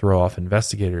routine to throw off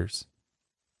investigators.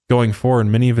 Going forward,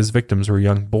 many of his victims were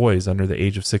young boys under the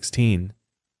age of 16.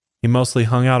 He mostly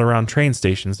hung out around train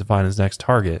stations to find his next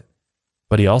target,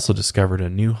 but he also discovered a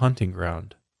new hunting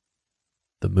ground: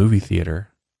 the movie theater.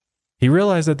 He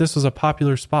realized that this was a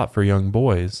popular spot for young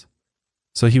boys,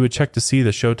 so he would check to see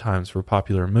the showtimes for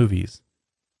popular movies,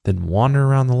 then wander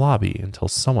around the lobby until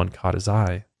someone caught his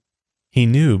eye. He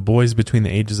knew boys between the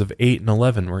ages of 8 and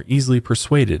 11 were easily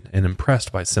persuaded and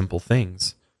impressed by simple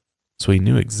things, so he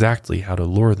knew exactly how to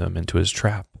lure them into his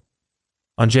trap.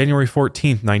 On January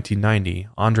 14, 1990,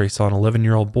 Andre saw an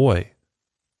 11-year-old boy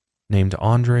named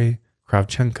Andrei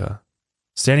Kravchenko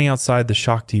standing outside the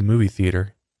Shakti movie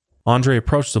theater. Andre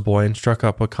approached the boy and struck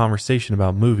up a conversation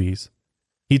about movies.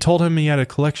 He told him he had a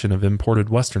collection of imported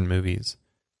Western movies,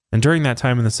 and during that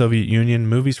time in the Soviet Union,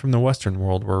 movies from the Western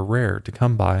world were rare to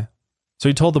come by. So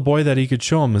he told the boy that he could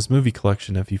show him his movie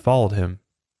collection if he followed him.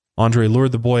 Andre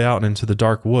lured the boy out into the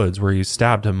dark woods where he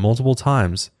stabbed him multiple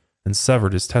times and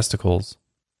severed his testicles,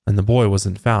 and the boy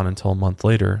wasn't found until a month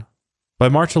later. By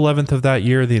March 11th of that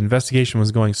year, the investigation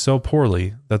was going so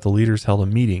poorly that the leaders held a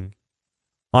meeting.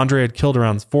 Andre had killed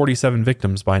around 47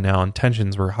 victims by now, and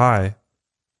tensions were high.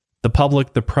 The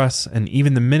public, the press, and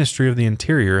even the Ministry of the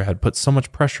Interior had put so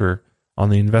much pressure on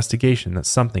the investigation that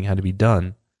something had to be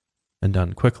done, and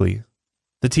done quickly.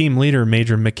 The team leader,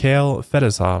 Major Mikhail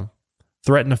Fedosov,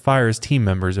 threatened to fire his team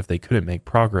members if they couldn't make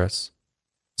progress.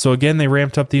 So again, they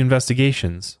ramped up the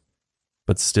investigations.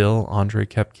 But still, Andre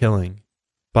kept killing.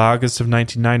 By August of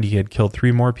 1990, he had killed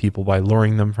 3 more people by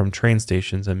luring them from train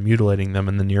stations and mutilating them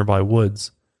in the nearby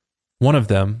woods. One of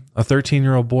them, a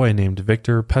 13-year-old boy named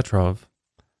Viktor Petrov,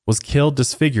 was killed,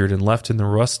 disfigured, and left in the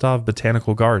Rostov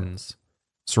Botanical Gardens,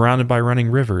 surrounded by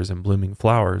running rivers and blooming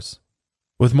flowers.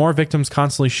 With more victims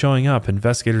constantly showing up,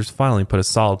 investigators finally put a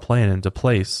solid plan into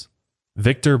place.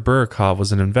 Viktor Burikov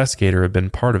was an investigator who had been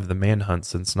part of the manhunt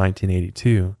since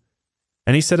 1982,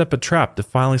 and he set up a trap to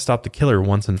finally stop the killer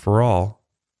once and for all.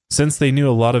 Since they knew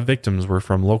a lot of victims were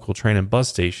from local train and bus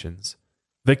stations,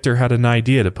 Viktor had an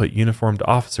idea to put uniformed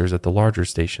officers at the larger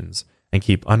stations and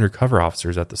keep undercover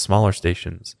officers at the smaller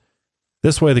stations.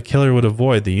 This way the killer would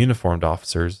avoid the uniformed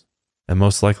officers and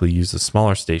most likely use the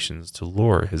smaller stations to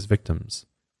lure his victims.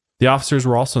 The officers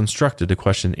were also instructed to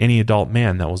question any adult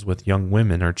man that was with young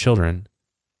women or children,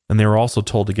 and they were also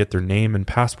told to get their name and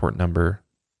passport number.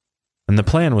 And the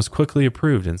plan was quickly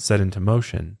approved and set into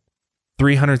motion.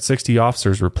 360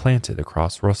 officers were planted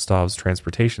across Rostov's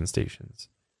transportation stations.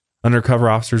 Undercover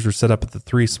officers were set up at the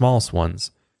 3 smallest ones,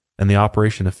 and the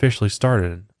operation officially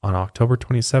started on October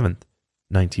 27th,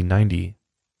 1990.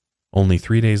 Only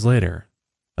 3 days later,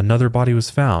 another body was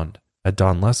found at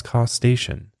Donleskov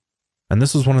Station, and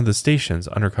this was one of the stations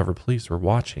undercover police were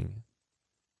watching.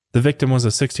 The victim was a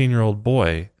 16-year-old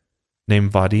boy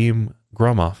named Vadim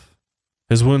Gromov.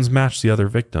 His wounds matched the other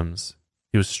victims.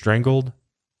 He was strangled,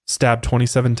 stabbed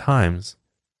 27 times,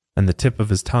 and the tip of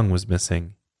his tongue was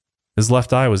missing. His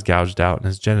left eye was gouged out and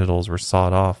his genitals were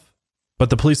sawed off. But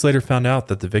the police later found out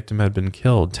that the victim had been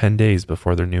killed 10 days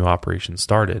before their new operation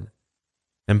started.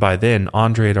 And by then,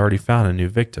 Andre had already found a new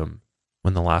victim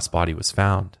when the last body was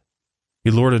found. He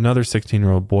lured another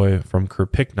 16-year-old boy from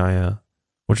Kirpiknaya,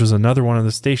 which was another one of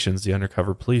the stations the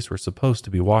undercover police were supposed to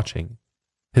be watching.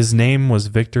 His name was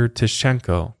Viktor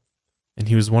Tishchenko, and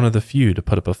he was one of the few to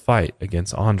put up a fight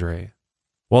against Andre.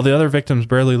 While the other victims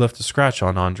barely left a scratch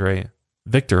on Andre,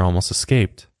 Viktor almost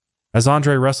escaped. As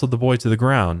Andre wrestled the boy to the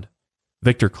ground,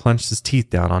 Viktor clenched his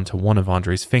teeth down onto one of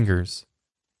Andre's fingers.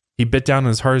 He bit down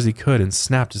as hard as he could and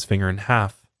snapped his finger in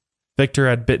half. Viktor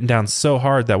had bitten down so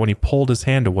hard that when he pulled his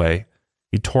hand away,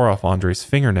 he tore off Andre's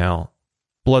fingernail.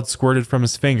 Blood squirted from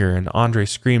his finger and Andre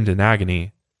screamed in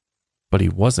agony. But he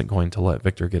wasn't going to let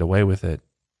Viktor get away with it.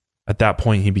 At that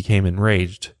point, he became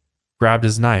enraged, grabbed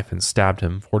his knife and stabbed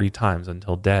him 40 times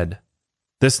until dead.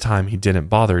 This time, he didn't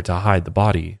bother to hide the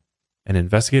body, and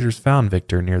investigators found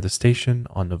Viktor near the station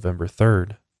on November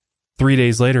 3rd. 3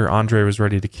 days later, Andre was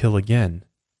ready to kill again.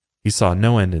 He saw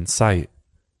no end in sight,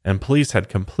 and police had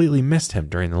completely missed him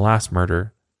during the last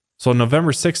murder. So on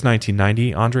November 6,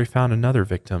 1990, Andre found another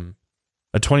victim,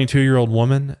 a 22-year-old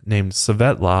woman named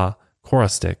Svetla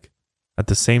Korostik, at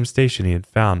the same station he had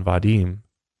found Vadim.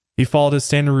 He followed his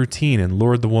standard routine and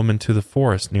lured the woman to the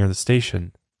forest near the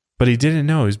station, but he didn't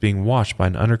know he was being watched by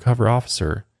an undercover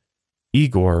officer,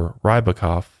 Igor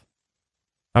Rybakov.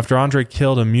 After Andre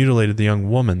killed and mutilated the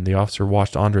young woman, the officer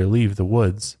watched Andre leave the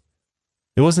woods.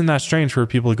 It wasn't that strange for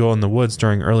people to go in the woods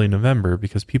during early November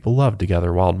because people loved to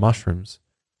gather wild mushrooms.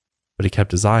 But he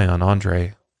kept his eye on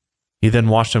Andre. He then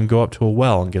watched him go up to a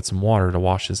well and get some water to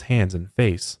wash his hands and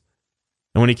face.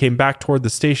 And when he came back toward the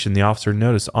station, the officer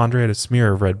noticed Andre had a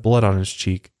smear of red blood on his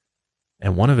cheek,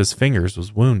 and one of his fingers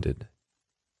was wounded.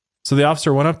 So the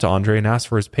officer went up to Andre and asked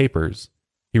for his papers.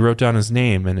 He wrote down his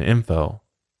name and info,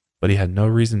 but he had no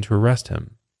reason to arrest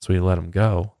him, so he let him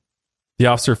go. The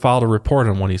officer filed a report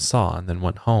on what he saw and then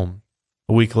went home.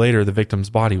 A week later, the victim's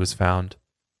body was found,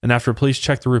 and after police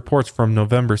checked the reports from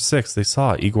November 6th, they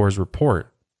saw Igor's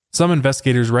report. Some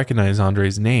investigators recognized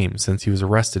Andre's name since he was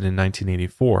arrested in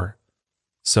 1984.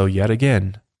 So yet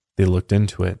again, they looked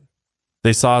into it.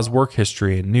 They saw his work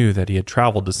history and knew that he had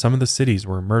traveled to some of the cities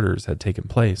where murders had taken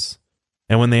place.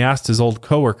 And when they asked his old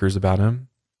coworkers about him,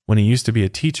 when he used to be a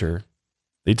teacher,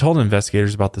 they told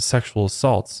investigators about the sexual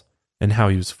assaults and how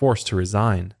he was forced to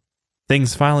resign.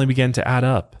 Things finally began to add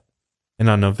up, and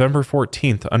on November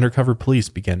 14th, undercover police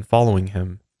began following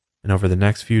him, and over the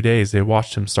next few days they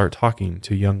watched him start talking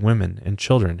to young women and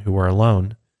children who were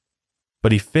alone.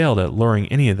 but he failed at luring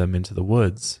any of them into the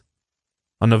woods.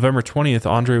 On November 20th,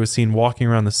 Andre was seen walking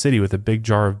around the city with a big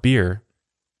jar of beer.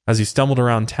 As he stumbled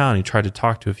around town, he tried to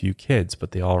talk to a few kids,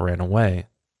 but they all ran away.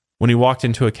 When he walked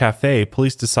into a cafe,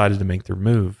 police decided to make their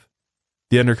move.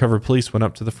 The undercover police went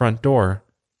up to the front door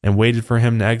and waited for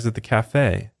him to exit the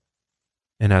cafe.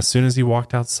 And as soon as he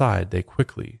walked outside, they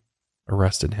quickly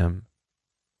arrested him.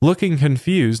 Looking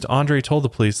confused, Andre told the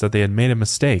police that they had made a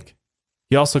mistake.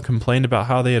 He also complained about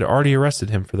how they had already arrested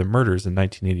him for the murders in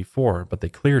 1984, but they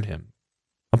cleared him.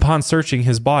 Upon searching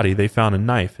his body, they found a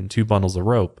knife and 2 bundles of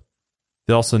rope.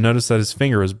 They also noticed that his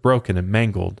finger was broken and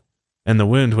mangled, and the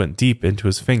wound went deep into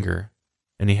his finger,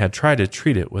 and he had tried to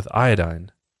treat it with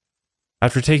iodine.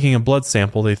 After taking a blood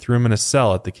sample, they threw him in a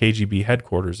cell at the KGB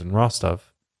headquarters in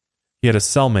Rostov. He had a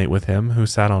cellmate with him who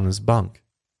sat on his bunk.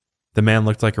 The man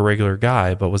looked like a regular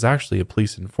guy, but was actually a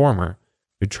police informer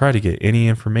who tried to get any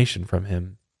information from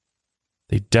him.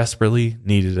 They desperately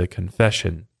needed a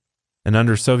confession, and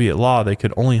under Soviet law, they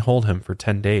could only hold him for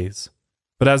 10 days.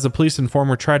 But as the police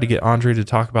informer tried to get Andre to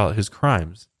talk about his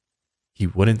crimes, he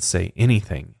wouldn't say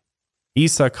anything.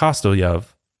 Isa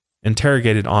Kostolyev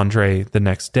interrogated Andre the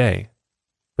next day,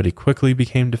 but he quickly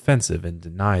became defensive and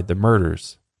denied the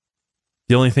murders.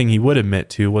 The only thing he would admit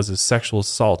to was his sexual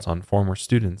assault on former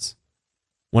students.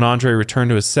 When Andre returned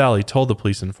to his cell, he told the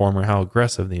police informer how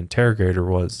aggressive the interrogator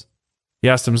was. He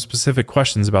asked him specific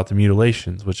questions about the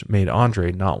mutilations, which made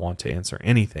Andre not want to answer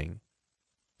anything.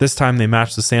 This time they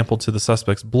matched the sample to the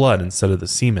suspect's blood instead of the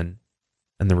semen,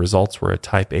 and the results were a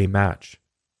type A match.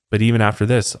 But even after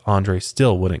this, Andre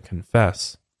still wouldn't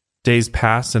confess. Days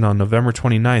passed, and on November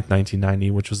 29, 1990,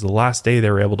 which was the last day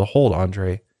they were able to hold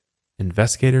Andre,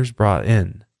 investigators brought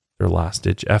in their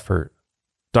last-ditch effort.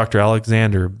 Dr.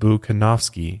 Alexander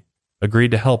Bukhanovsky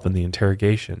agreed to help in the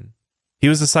interrogation. He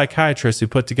was a psychiatrist who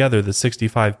put together the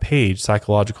 65-page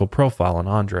psychological profile on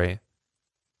Andre.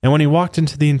 And when he walked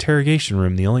into the interrogation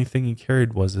room, the only thing he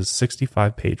carried was his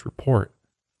 65-page report.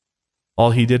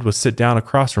 All he did was sit down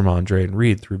across from Andre and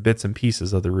read through bits and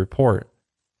pieces of the report.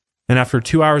 And after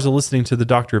 2 hours of listening to the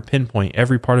doctor pinpoint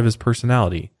every part of his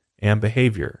personality and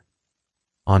behavior,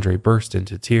 Andre burst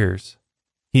into tears.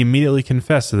 He immediately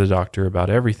confessed to the doctor about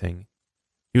everything.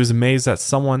 He was amazed that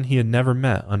someone he had never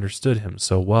met understood him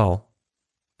so well.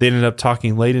 They ended up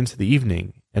talking late into the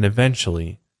evening, and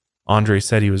eventually, Andre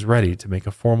said he was ready to make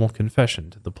a formal confession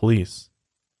to the police.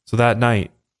 So that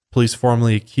night, police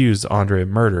formally accused Andre of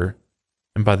murder,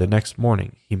 and by the next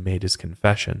morning, he made his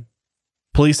confession.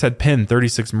 Police had pinned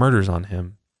 36 murders on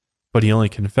him, but he only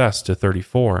confessed to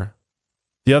 34.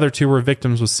 The other 2 were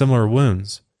victims with similar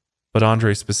wounds, but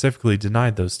Andre specifically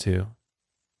denied those 2.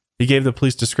 He gave the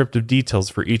police descriptive details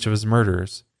for each of his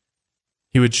murders.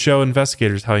 He would show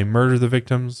investigators how he murdered the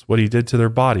victims, what he did to their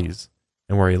bodies,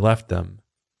 and where he left them.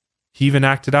 He even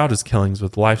acted out his killings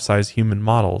with life-size human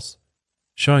models,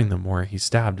 showing them where he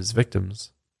stabbed his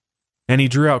victims. And he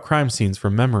drew out crime scenes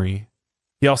from memory.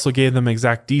 He also gave them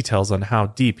exact details on how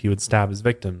deep he would stab his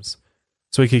victims,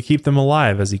 so he could keep them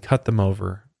alive as he cut them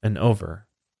over and over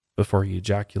before he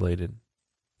ejaculated.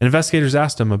 Investigators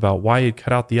asked him about why he had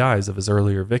cut out the eyes of his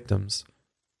earlier victims,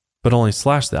 but only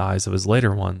slashed the eyes of his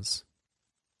later ones.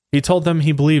 He told them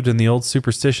he believed in the old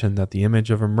superstition that the image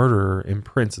of a murderer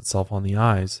imprints itself on the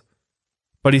eyes,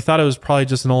 but he thought it was probably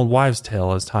just an old wives'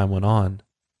 tale as time went on.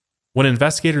 When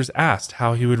investigators asked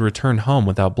how he would return home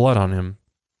without blood on him,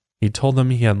 he told them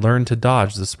he had learned to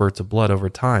dodge the spurts of blood over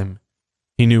time.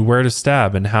 He knew where to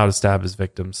stab and how to stab his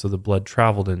victims so the blood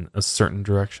traveled in a certain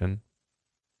direction.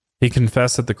 He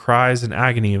confessed that the cries and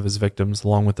agony of his victims,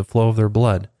 along with the flow of their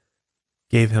blood,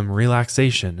 gave him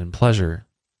relaxation and pleasure.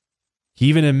 He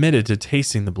even admitted to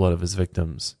tasting the blood of his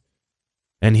victims,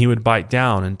 and he would bite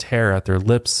down and tear at their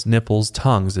lips, nipples,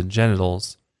 tongues, and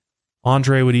genitals.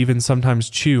 Andre would even sometimes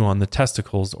chew on the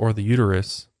testicles or the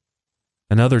uterus,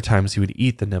 and other times he would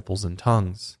eat the nipples and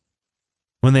tongues.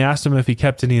 When they asked him if he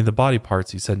kept any of the body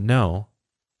parts, he said no.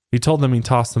 He told them he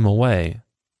tossed them away,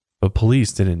 but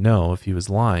police didn't know if he was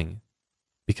lying,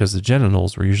 because the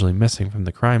genitals were usually missing from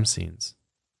the crime scenes.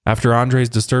 After Andre's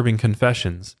disturbing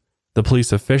confessions, the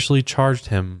police officially charged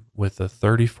him with the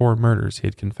 34 murders he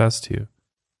had confessed to.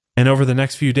 And over the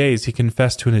next few days, he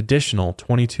confessed to an additional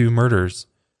 22 murders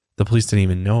the police didn't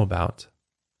even know about.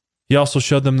 He also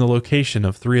showed them the location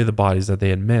of 3 of the bodies that they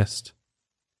had missed.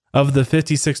 Of the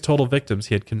 56 total victims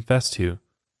he had confessed to,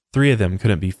 3 of them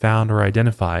couldn't be found or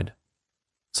identified.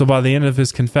 So by the end of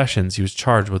his confessions, he was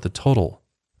charged with a total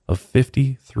of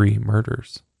 53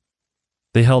 murders.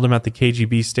 They held him at the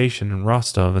KGB station in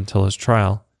Rostov until his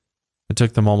trial. It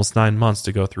took them almost 9 months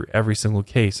to go through every single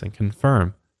case and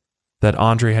confirm that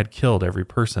Andre had killed every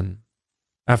person.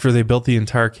 After they built the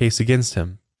entire case against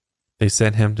him, they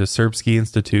sent him to Serbsky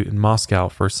Institute in Moscow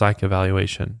for psych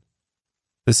evaluation.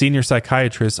 The senior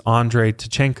psychiatrist Andrei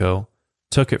Tkachenko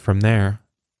took it from there.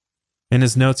 In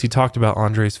his notes, he talked about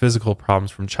Andrei's physical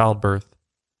problems from childbirth.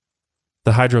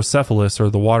 The hydrocephalus, or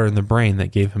the water in the brain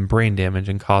that gave him brain damage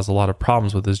and caused a lot of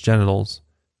problems with his genitals.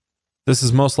 This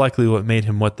is most likely what made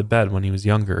him wet the bed when he was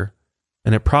younger,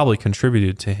 and it probably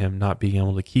contributed to him not being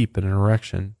able to keep an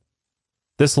erection.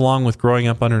 This, along with growing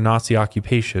up under Nazi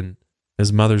occupation,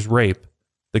 his mother's rape,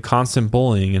 the constant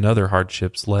bullying, and other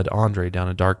hardships led Andrei down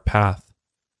a dark path.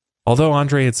 Although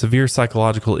Andrei had severe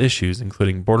psychological issues,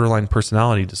 including borderline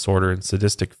personality disorder and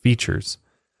sadistic features,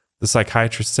 the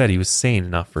psychiatrist said he was sane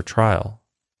enough for trial,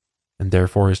 and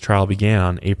therefore his trial began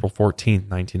on April 14,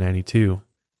 1992.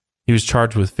 He was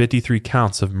charged with 53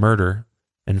 counts of murder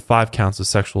and 5 counts of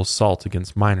sexual assault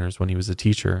against minors when he was a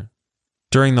teacher.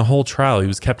 During the whole trial, he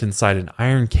was kept inside an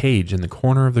iron cage in the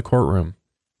corner of the courtroom.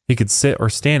 He could sit or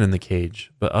stand in the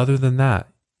cage, but other than that,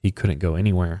 he couldn't go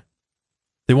anywhere.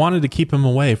 They wanted to keep him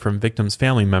away from victims'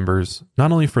 family members,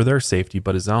 not only for their safety,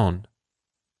 but his own.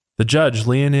 The judge,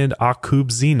 Leonid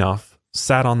Akubzinov,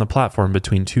 sat on the platform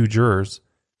between 2 jurors,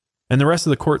 and the rest of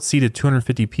the court seated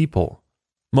 250 people.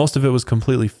 Most of it was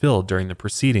completely filled during the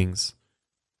proceedings.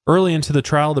 Early into the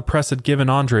trial, the press had given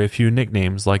Andrei a few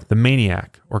nicknames like the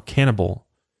Maniac or Cannibal.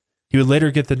 He would later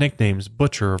get the nicknames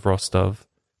Butcher of Rostov,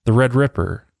 the Red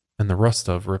Ripper, and the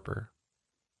Rostov Ripper.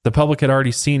 The public had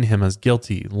already seen him as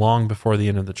guilty long before the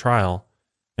end of the trial,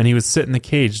 and he would sit in the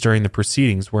cage during the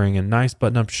proceedings wearing a nice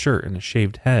button-up shirt and a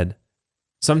shaved head.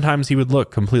 Sometimes he would look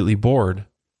completely bored,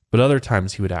 but other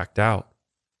times he would act out.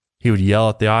 He would yell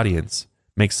at the audience,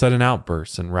 make sudden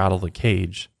outbursts, and rattle the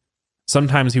cage.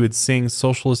 Sometimes he would sing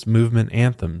socialist movement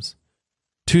anthems.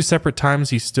 2 separate times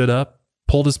he stood up,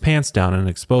 pulled his pants down, and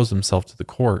exposed himself to the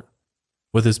court.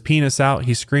 With his penis out,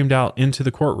 he screamed out into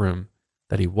the courtroom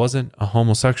that he wasn't a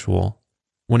homosexual.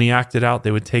 When he acted out,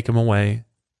 they would take him away,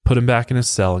 put him back in his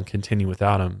cell, and continue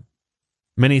without him.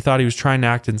 Many thought he was trying to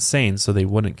act insane so they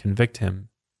wouldn't convict him.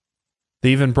 They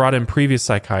even brought in previous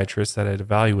psychiatrists that had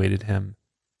evaluated him.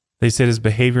 They said his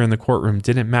behavior in the courtroom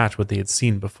didn't match what they had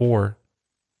seen before.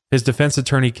 His defense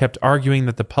attorney kept arguing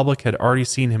that the public had already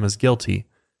seen him as guilty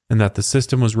and that the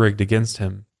system was rigged against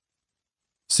him.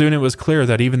 Soon it was clear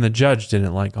that even the judge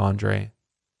didn't like Andrei.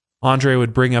 Andrei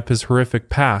would bring up his horrific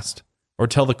past or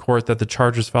tell the court that the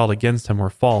charges filed against him were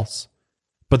false.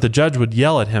 But the judge would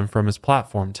yell at him from his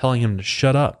platform, telling him to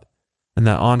shut up and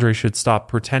that Andrei should stop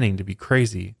pretending to be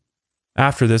crazy.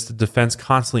 After this, the defense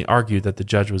constantly argued that the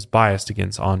judge was biased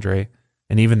against Andrei,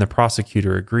 and even the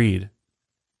prosecutor agreed.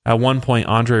 At one point,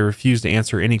 Andrei refused to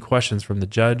answer any questions from the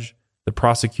judge, the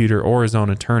prosecutor, or his own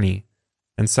attorney,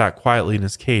 and sat quietly in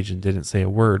his cage and didn't say a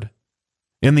word.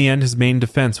 In the end, his main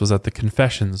defense was that the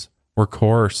confessions were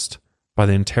coerced by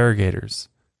the interrogators,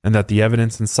 and that the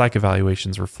evidence and psych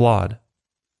evaluations were flawed.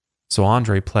 So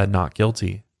Andrei pled not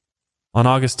guilty. On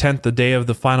August 10th, the day of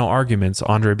the final arguments,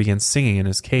 Andrei began singing in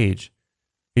his cage.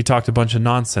 He talked a bunch of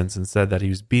nonsense and said that he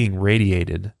was being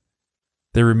radiated.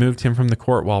 They removed him from the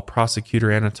court while prosecutor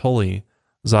Anatoly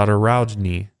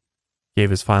Zadorojny gave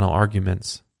his final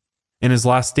arguments. In his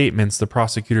last statements, the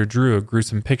prosecutor drew a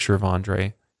gruesome picture of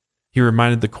Andrei. He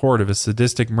reminded the court of his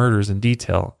sadistic murders in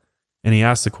detail, and he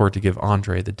asked the court to give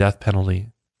Andrei the death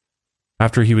penalty.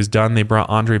 After he was done, they brought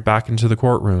Andrei back into the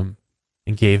courtroom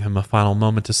and gave him a final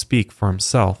moment to speak for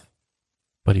himself,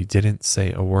 but he didn't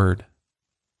say a word.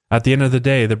 At the end of the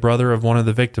day, the brother of one of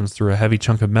the victims threw a heavy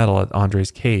chunk of metal at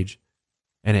Andrei's cage,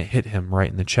 and it hit him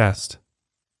right in the chest.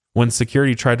 When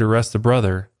security tried to arrest the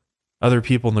brother, other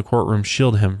people in the courtroom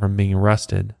shielded him from being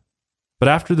arrested. But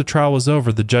after the trial was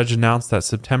over, the judge announced that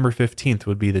September 15th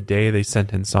would be the day they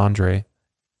sentenced Andrei.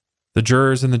 The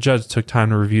jurors and the judge took time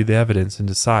to review the evidence and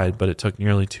decide, but it took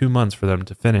nearly 2 months for them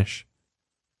to finish.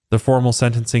 The formal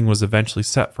sentencing was eventually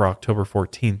set for October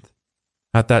 14th.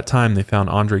 At that time, they found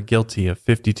Andrei guilty of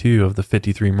 52 of the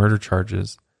 53 murder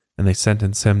charges, and they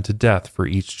sentenced him to death for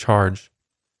each charge.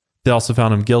 They also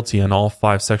found him guilty on all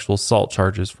 5 sexual assault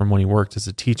charges from when he worked as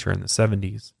a teacher in the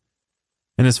 70s.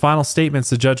 In his final statements,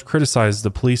 the judge criticized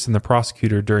the police and the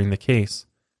prosecutor during the case,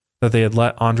 that they had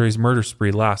let Andrei's murder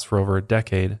spree last for over a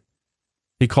decade.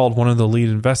 He called one of the lead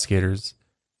investigators,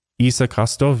 Isa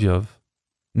Kostovyov,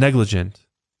 negligent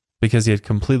because he had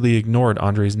completely ignored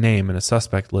Andrei's name in a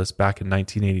suspect list back in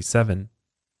 1987.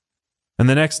 And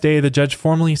the next day, the judge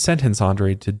formally sentenced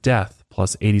Andrei to death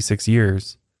plus 86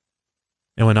 years.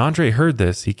 And when Andrei heard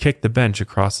this, he kicked the bench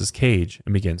across his cage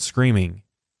and began screaming.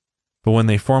 But when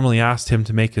they formally asked him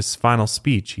to make his final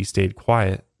speech, he stayed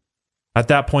quiet. At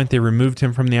that point, they removed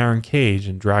him from the iron cage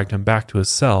and dragged him back to his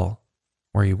cell.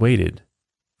 where he waited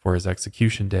for his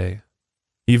execution day.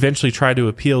 He eventually tried to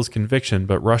appeal his conviction,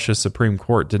 but Russia's Supreme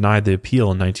Court denied the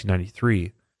appeal in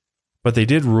 1993. But they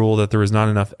did rule that there was not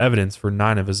enough evidence for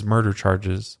 9 of his murder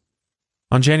charges.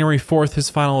 On January 4th, his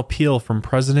final appeal from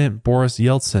President Boris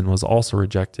Yeltsin was also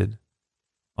rejected.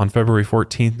 On February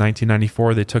 14th,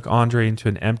 1994, they took Andrei into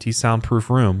an empty, soundproof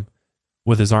room.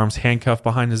 With his arms handcuffed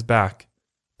behind his back,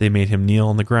 they made him kneel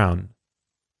on the ground.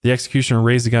 The executioner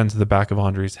raised a gun to the back of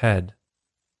Andrei's head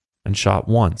and shot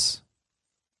once,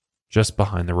 just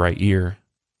behind the right ear.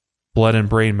 Blood and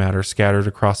brain matter scattered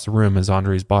across the room as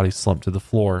Andrei's body slumped to the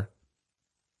floor.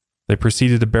 They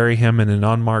proceeded to bury him in an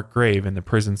unmarked grave in the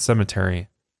prison cemetery,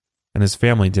 and his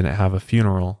family didn't have a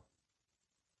funeral.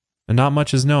 And not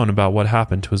much is known about what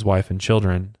happened to his wife and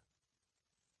children.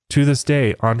 To this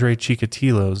day, Andrei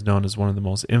Chikatilo is known as one of the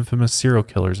most infamous serial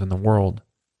killers in the world.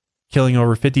 Killing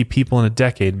over 50 people in a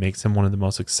decade makes him one of the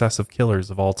most excessive killers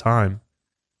of all time.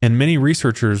 And many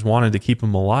researchers wanted to keep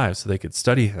him alive so they could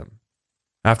study him.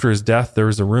 After his death, there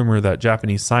was a rumor that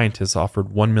Japanese scientists offered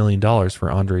 $1 million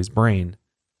for Andrei's brain.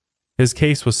 His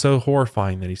case was so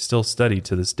horrifying that he's still studied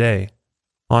to this day.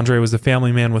 Andrei was a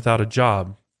family man without a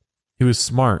job. He was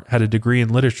smart, had a degree in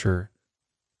literature,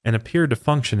 and appeared to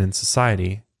function in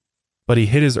society. But he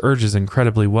hid his urges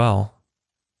incredibly well.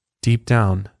 Deep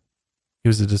down, he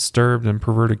was a disturbed and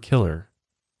perverted killer,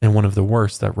 and one of the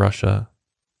worst that Russia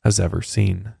has ever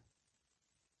seen.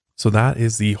 So that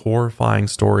is the horrifying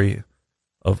story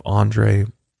of Andrei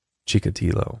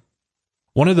Chikatilo.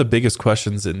 One of the biggest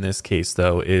questions in this case,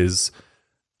 though, is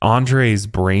Andrei's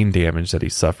brain damage that he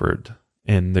suffered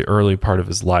in the early part of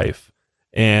his life.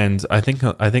 And I think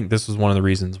this was one of the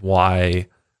reasons why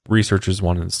researchers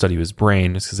wanted to study his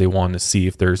brain, is because they wanted to see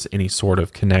if there's any sort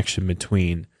of connection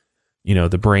between,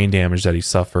 the brain damage that he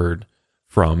suffered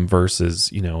from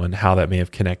versus, and how that may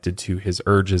have connected to his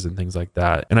urges and things like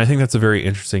that. And I think that's a very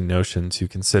interesting notion to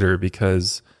consider,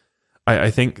 because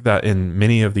I think that in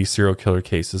many of these serial killer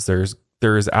cases,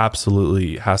 there is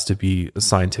absolutely has to be a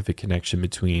scientific connection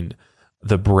between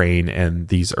the brain and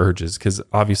these urges, because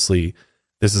obviously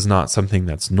this is not something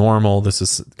that's normal. This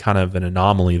is kind of an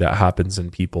anomaly that happens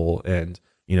in people. And,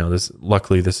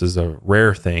 luckily this is a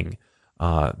rare thing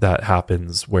that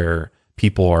happens where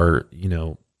people are,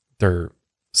 they're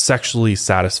sexually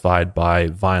satisfied by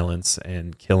violence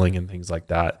and killing and things like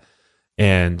that.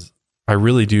 And I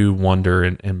really do wonder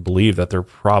and believe that there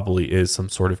probably is some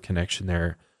sort of connection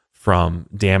there from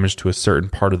damage to a certain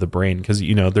part of the brain. Because,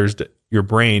 your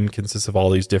brain consists of all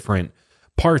these different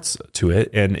parts to it.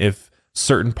 And if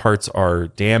certain parts are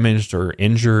damaged or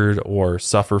injured or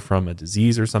suffer from a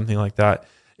disease or something like that,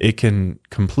 it can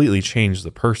completely change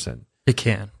the person. It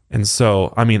can. And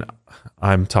so,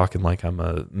 I'm talking like I'm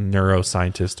a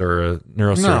neuroscientist or a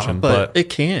neurosurgeon, but it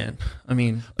can.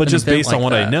 But just based on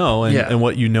what I know and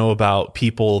what you know about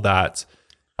people that,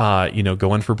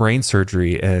 go in for brain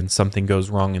surgery and something goes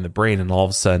wrong in the brain, and all of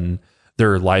a sudden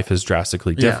their life is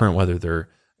drastically different, whether they're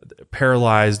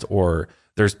paralyzed or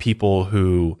there's people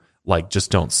who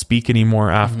just don't speak anymore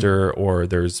after, or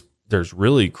there's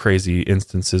really crazy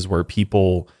instances where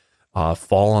people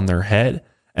fall on their head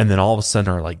and then all of a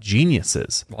sudden are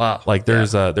geniuses. Wow.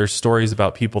 There's stories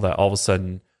about people that all of a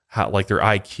sudden have their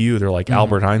IQ, they're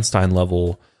Albert Einstein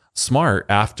level smart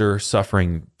after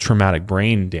suffering traumatic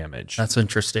brain damage. That's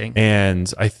interesting.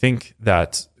 And I think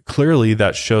that clearly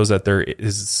that shows that there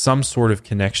is some sort of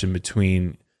connection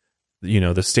between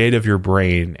the state of your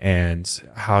brain and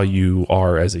how you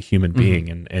are as a human being,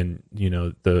 and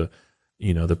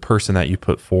the person that you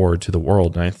put forward to the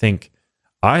world. And I think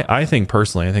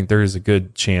personally, I think there is a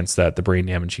good chance that the brain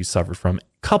damage he suffered from,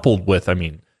 coupled with,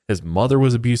 his mother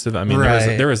was abusive.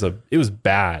 It was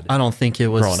bad. I don't think it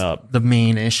was growing up the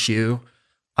main issue.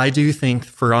 I do think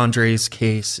for Andrei's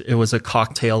case, it was a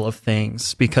cocktail of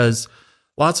things, because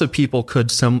lots of people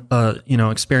could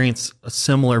experience a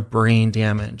similar brain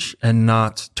damage and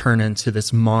not turn into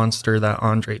this monster that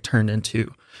Andrei turned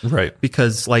into. Right.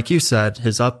 Because like you said,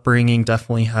 his upbringing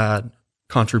definitely had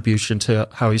contribution to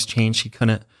how he's changed. He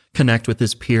couldn't connect with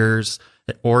his peers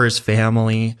or his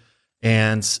family.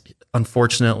 And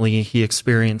unfortunately, he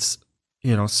experienced,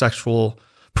 sexual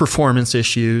performance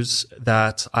issues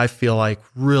that I feel like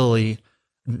really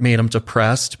made him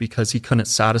depressed, because he couldn't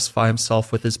satisfy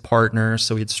himself with his partner.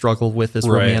 So he'd struggle with his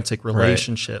romantic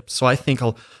relationship. So I think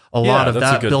a lot of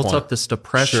that built up this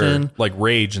depression. Sure.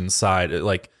 Rage inside,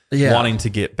 wanting to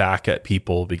get back at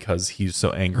people because he's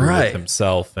so angry with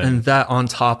himself. And that on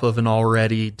top of an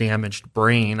already damaged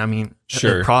brain.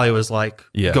 It probably was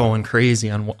going crazy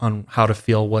on how to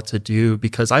feel, what to do,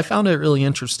 because I found it really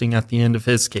interesting at the end of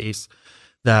his case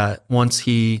that once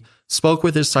he spoke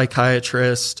with his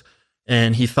psychiatrist,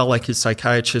 and he felt like his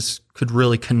psychiatrist could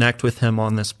really connect with him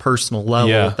on this personal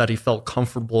level, that he felt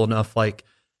comfortable enough, like,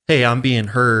 hey, I'm being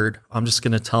heard. I'm just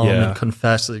going to tell him and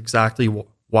confess exactly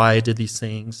why I did these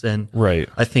things. And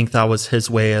I think that was his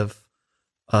way of,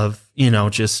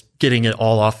 just getting it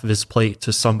all off of his plate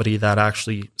to somebody that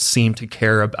actually seemed to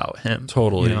care about him.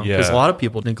 Totally. Because a lot of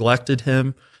people neglected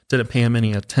him, didn't pay him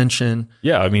any attention.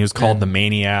 Yeah. I mean, he was called the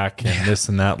maniac and this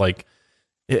and that. Like,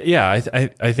 I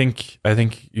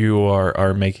think you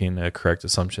are making a correct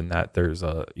assumption that there's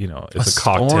it's a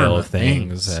cocktail of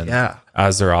things, and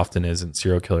as there often is in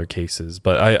serial killer cases.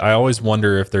 But I always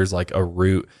wonder if there's like a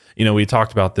root. We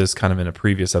talked about this kind of in a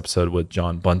previous episode with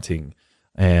John Bunting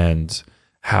and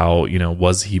how,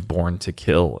 was he born to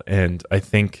kill? And I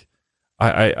think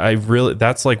I really,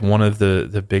 that's like one of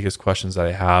the biggest questions that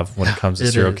I have when it comes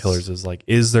to serial killers is like,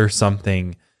 is there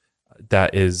something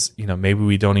that is, maybe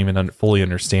we don't even fully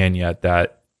understand yet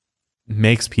that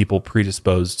makes people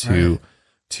predisposed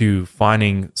to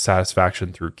finding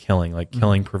satisfaction through killing. Like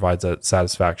killing provides that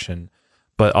satisfaction.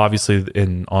 But obviously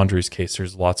in Andre's case,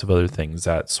 there's lots of other things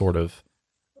that sort of,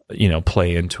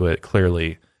 play into it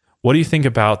clearly. What do you think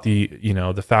about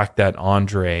the fact that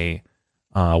Andre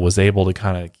was able to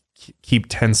kind of keep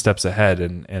 10 steps ahead?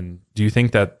 And do you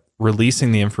think that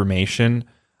releasing the information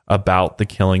about the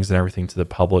killings and everything to the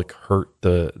public hurt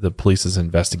the police's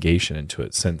investigation into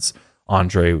it, since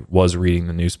Andre was reading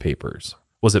the newspapers?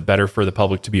 Was it better for the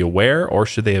public to be aware, or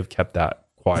should they have kept that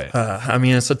quiet? I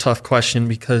mean, it's a tough question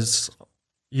because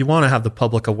you want to have the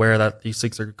public aware that these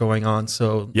things are going on,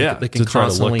 so they can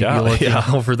constantly be looking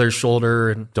over their shoulder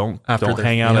and don't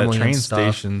hang out at train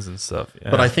stations and stuff.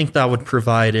 Yeah. But I think that would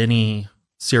provide any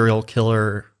serial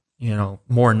killer,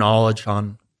 more knowledge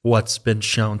on what's been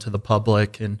shown to the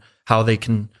public and how they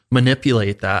can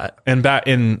manipulate that. And back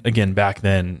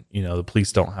then, the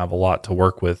police don't have a lot to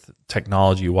work with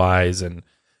technology wise, and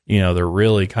they're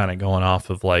really kind of going off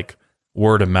of like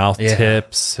word of mouth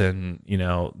tips, and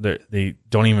they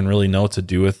don't even really know what to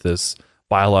do with this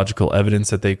biological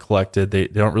evidence that they collected. They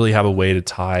don't really have a way to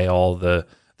tie all the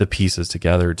pieces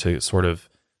together to sort of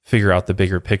figure out the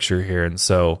bigger picture here. And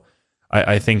so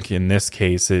I think in this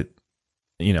case, it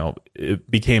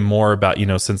became more about,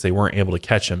 since they weren't able to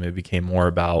catch him, it became more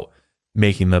about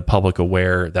making the public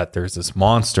aware that there's this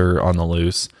monster on the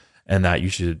loose, and that you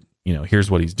should, here's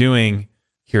what he's doing.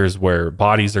 Here's where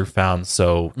bodies are found.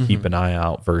 So keep an eye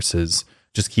out, versus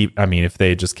if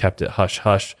they just kept it hush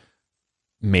hush,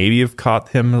 maybe have caught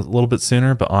him a little bit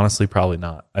sooner, but honestly, probably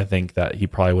not. I think that he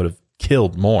probably would have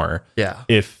killed more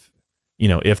if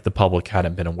the public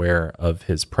hadn't been aware of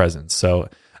his presence. So,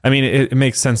 I mean, it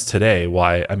makes sense today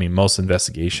why, most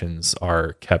investigations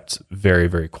are kept very,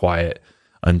 very quiet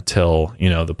until,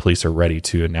 the police are ready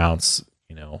to announce,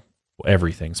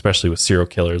 everything, especially with serial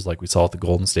killers. Like we saw with the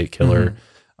Golden State Killer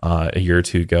a year or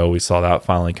two ago, we saw that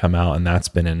finally come out, and that's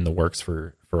been in the works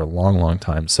for a long, long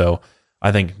time. So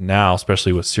I think now,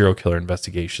 especially with serial killer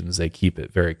investigations, they keep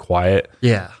it very quiet.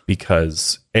 Yeah.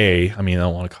 Because A, they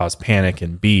don't want to cause panic,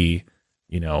 and B,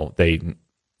 they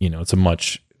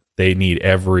need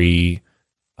every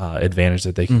advantage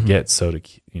that they can get, so to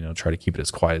try to keep it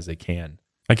as quiet as they can.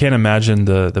 I can't imagine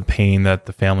the pain that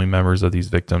the family members of these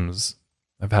victims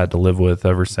have had to live with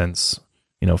ever since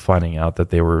finding out that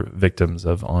they were victims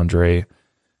of Andre,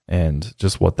 and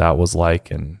just what that was like.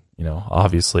 And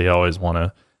obviously I always want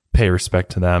to pay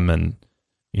respect to them, and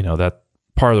that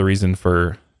part of the reason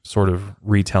for sort of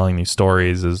retelling these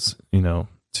stories is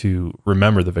to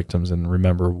remember the victims and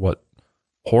remember what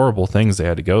horrible things they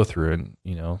had to go through,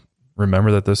 and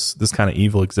remember that this kind of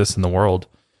evil exists in the world,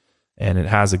 and it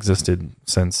has existed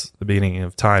since the beginning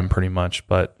of time pretty much.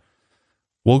 But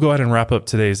we'll go ahead and wrap up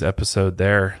today's episode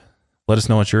there. Let us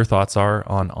know what your thoughts are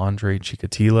on Andre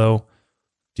Chikatilo.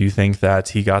 Do you think that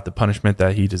he got the punishment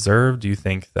that he deserved? Do you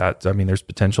think that, there's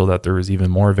potential that there was even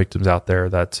more victims out there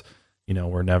that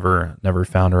were never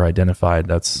found or identified?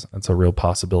 That's a real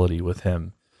possibility with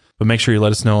him. But make sure you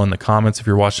let us know in the comments if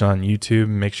you're watching on YouTube.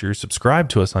 Make sure you're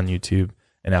subscribed to us on YouTube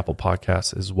and Apple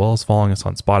Podcasts, as well as following us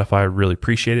on Spotify. I really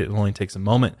appreciate it. It only takes a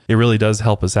moment. It really does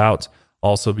help us out.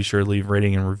 Also, be sure to leave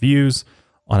rating and reviews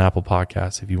on Apple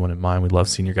Podcasts if you wouldn't mind. We'd love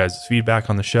seeing your guys' feedback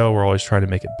on the show. We're always trying to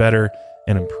make it better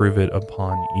and improve it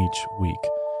upon each week.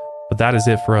 But that is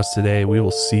it for us today. We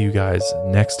will see you guys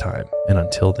next time. And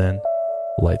until then,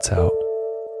 lights out,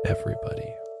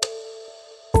 everybody.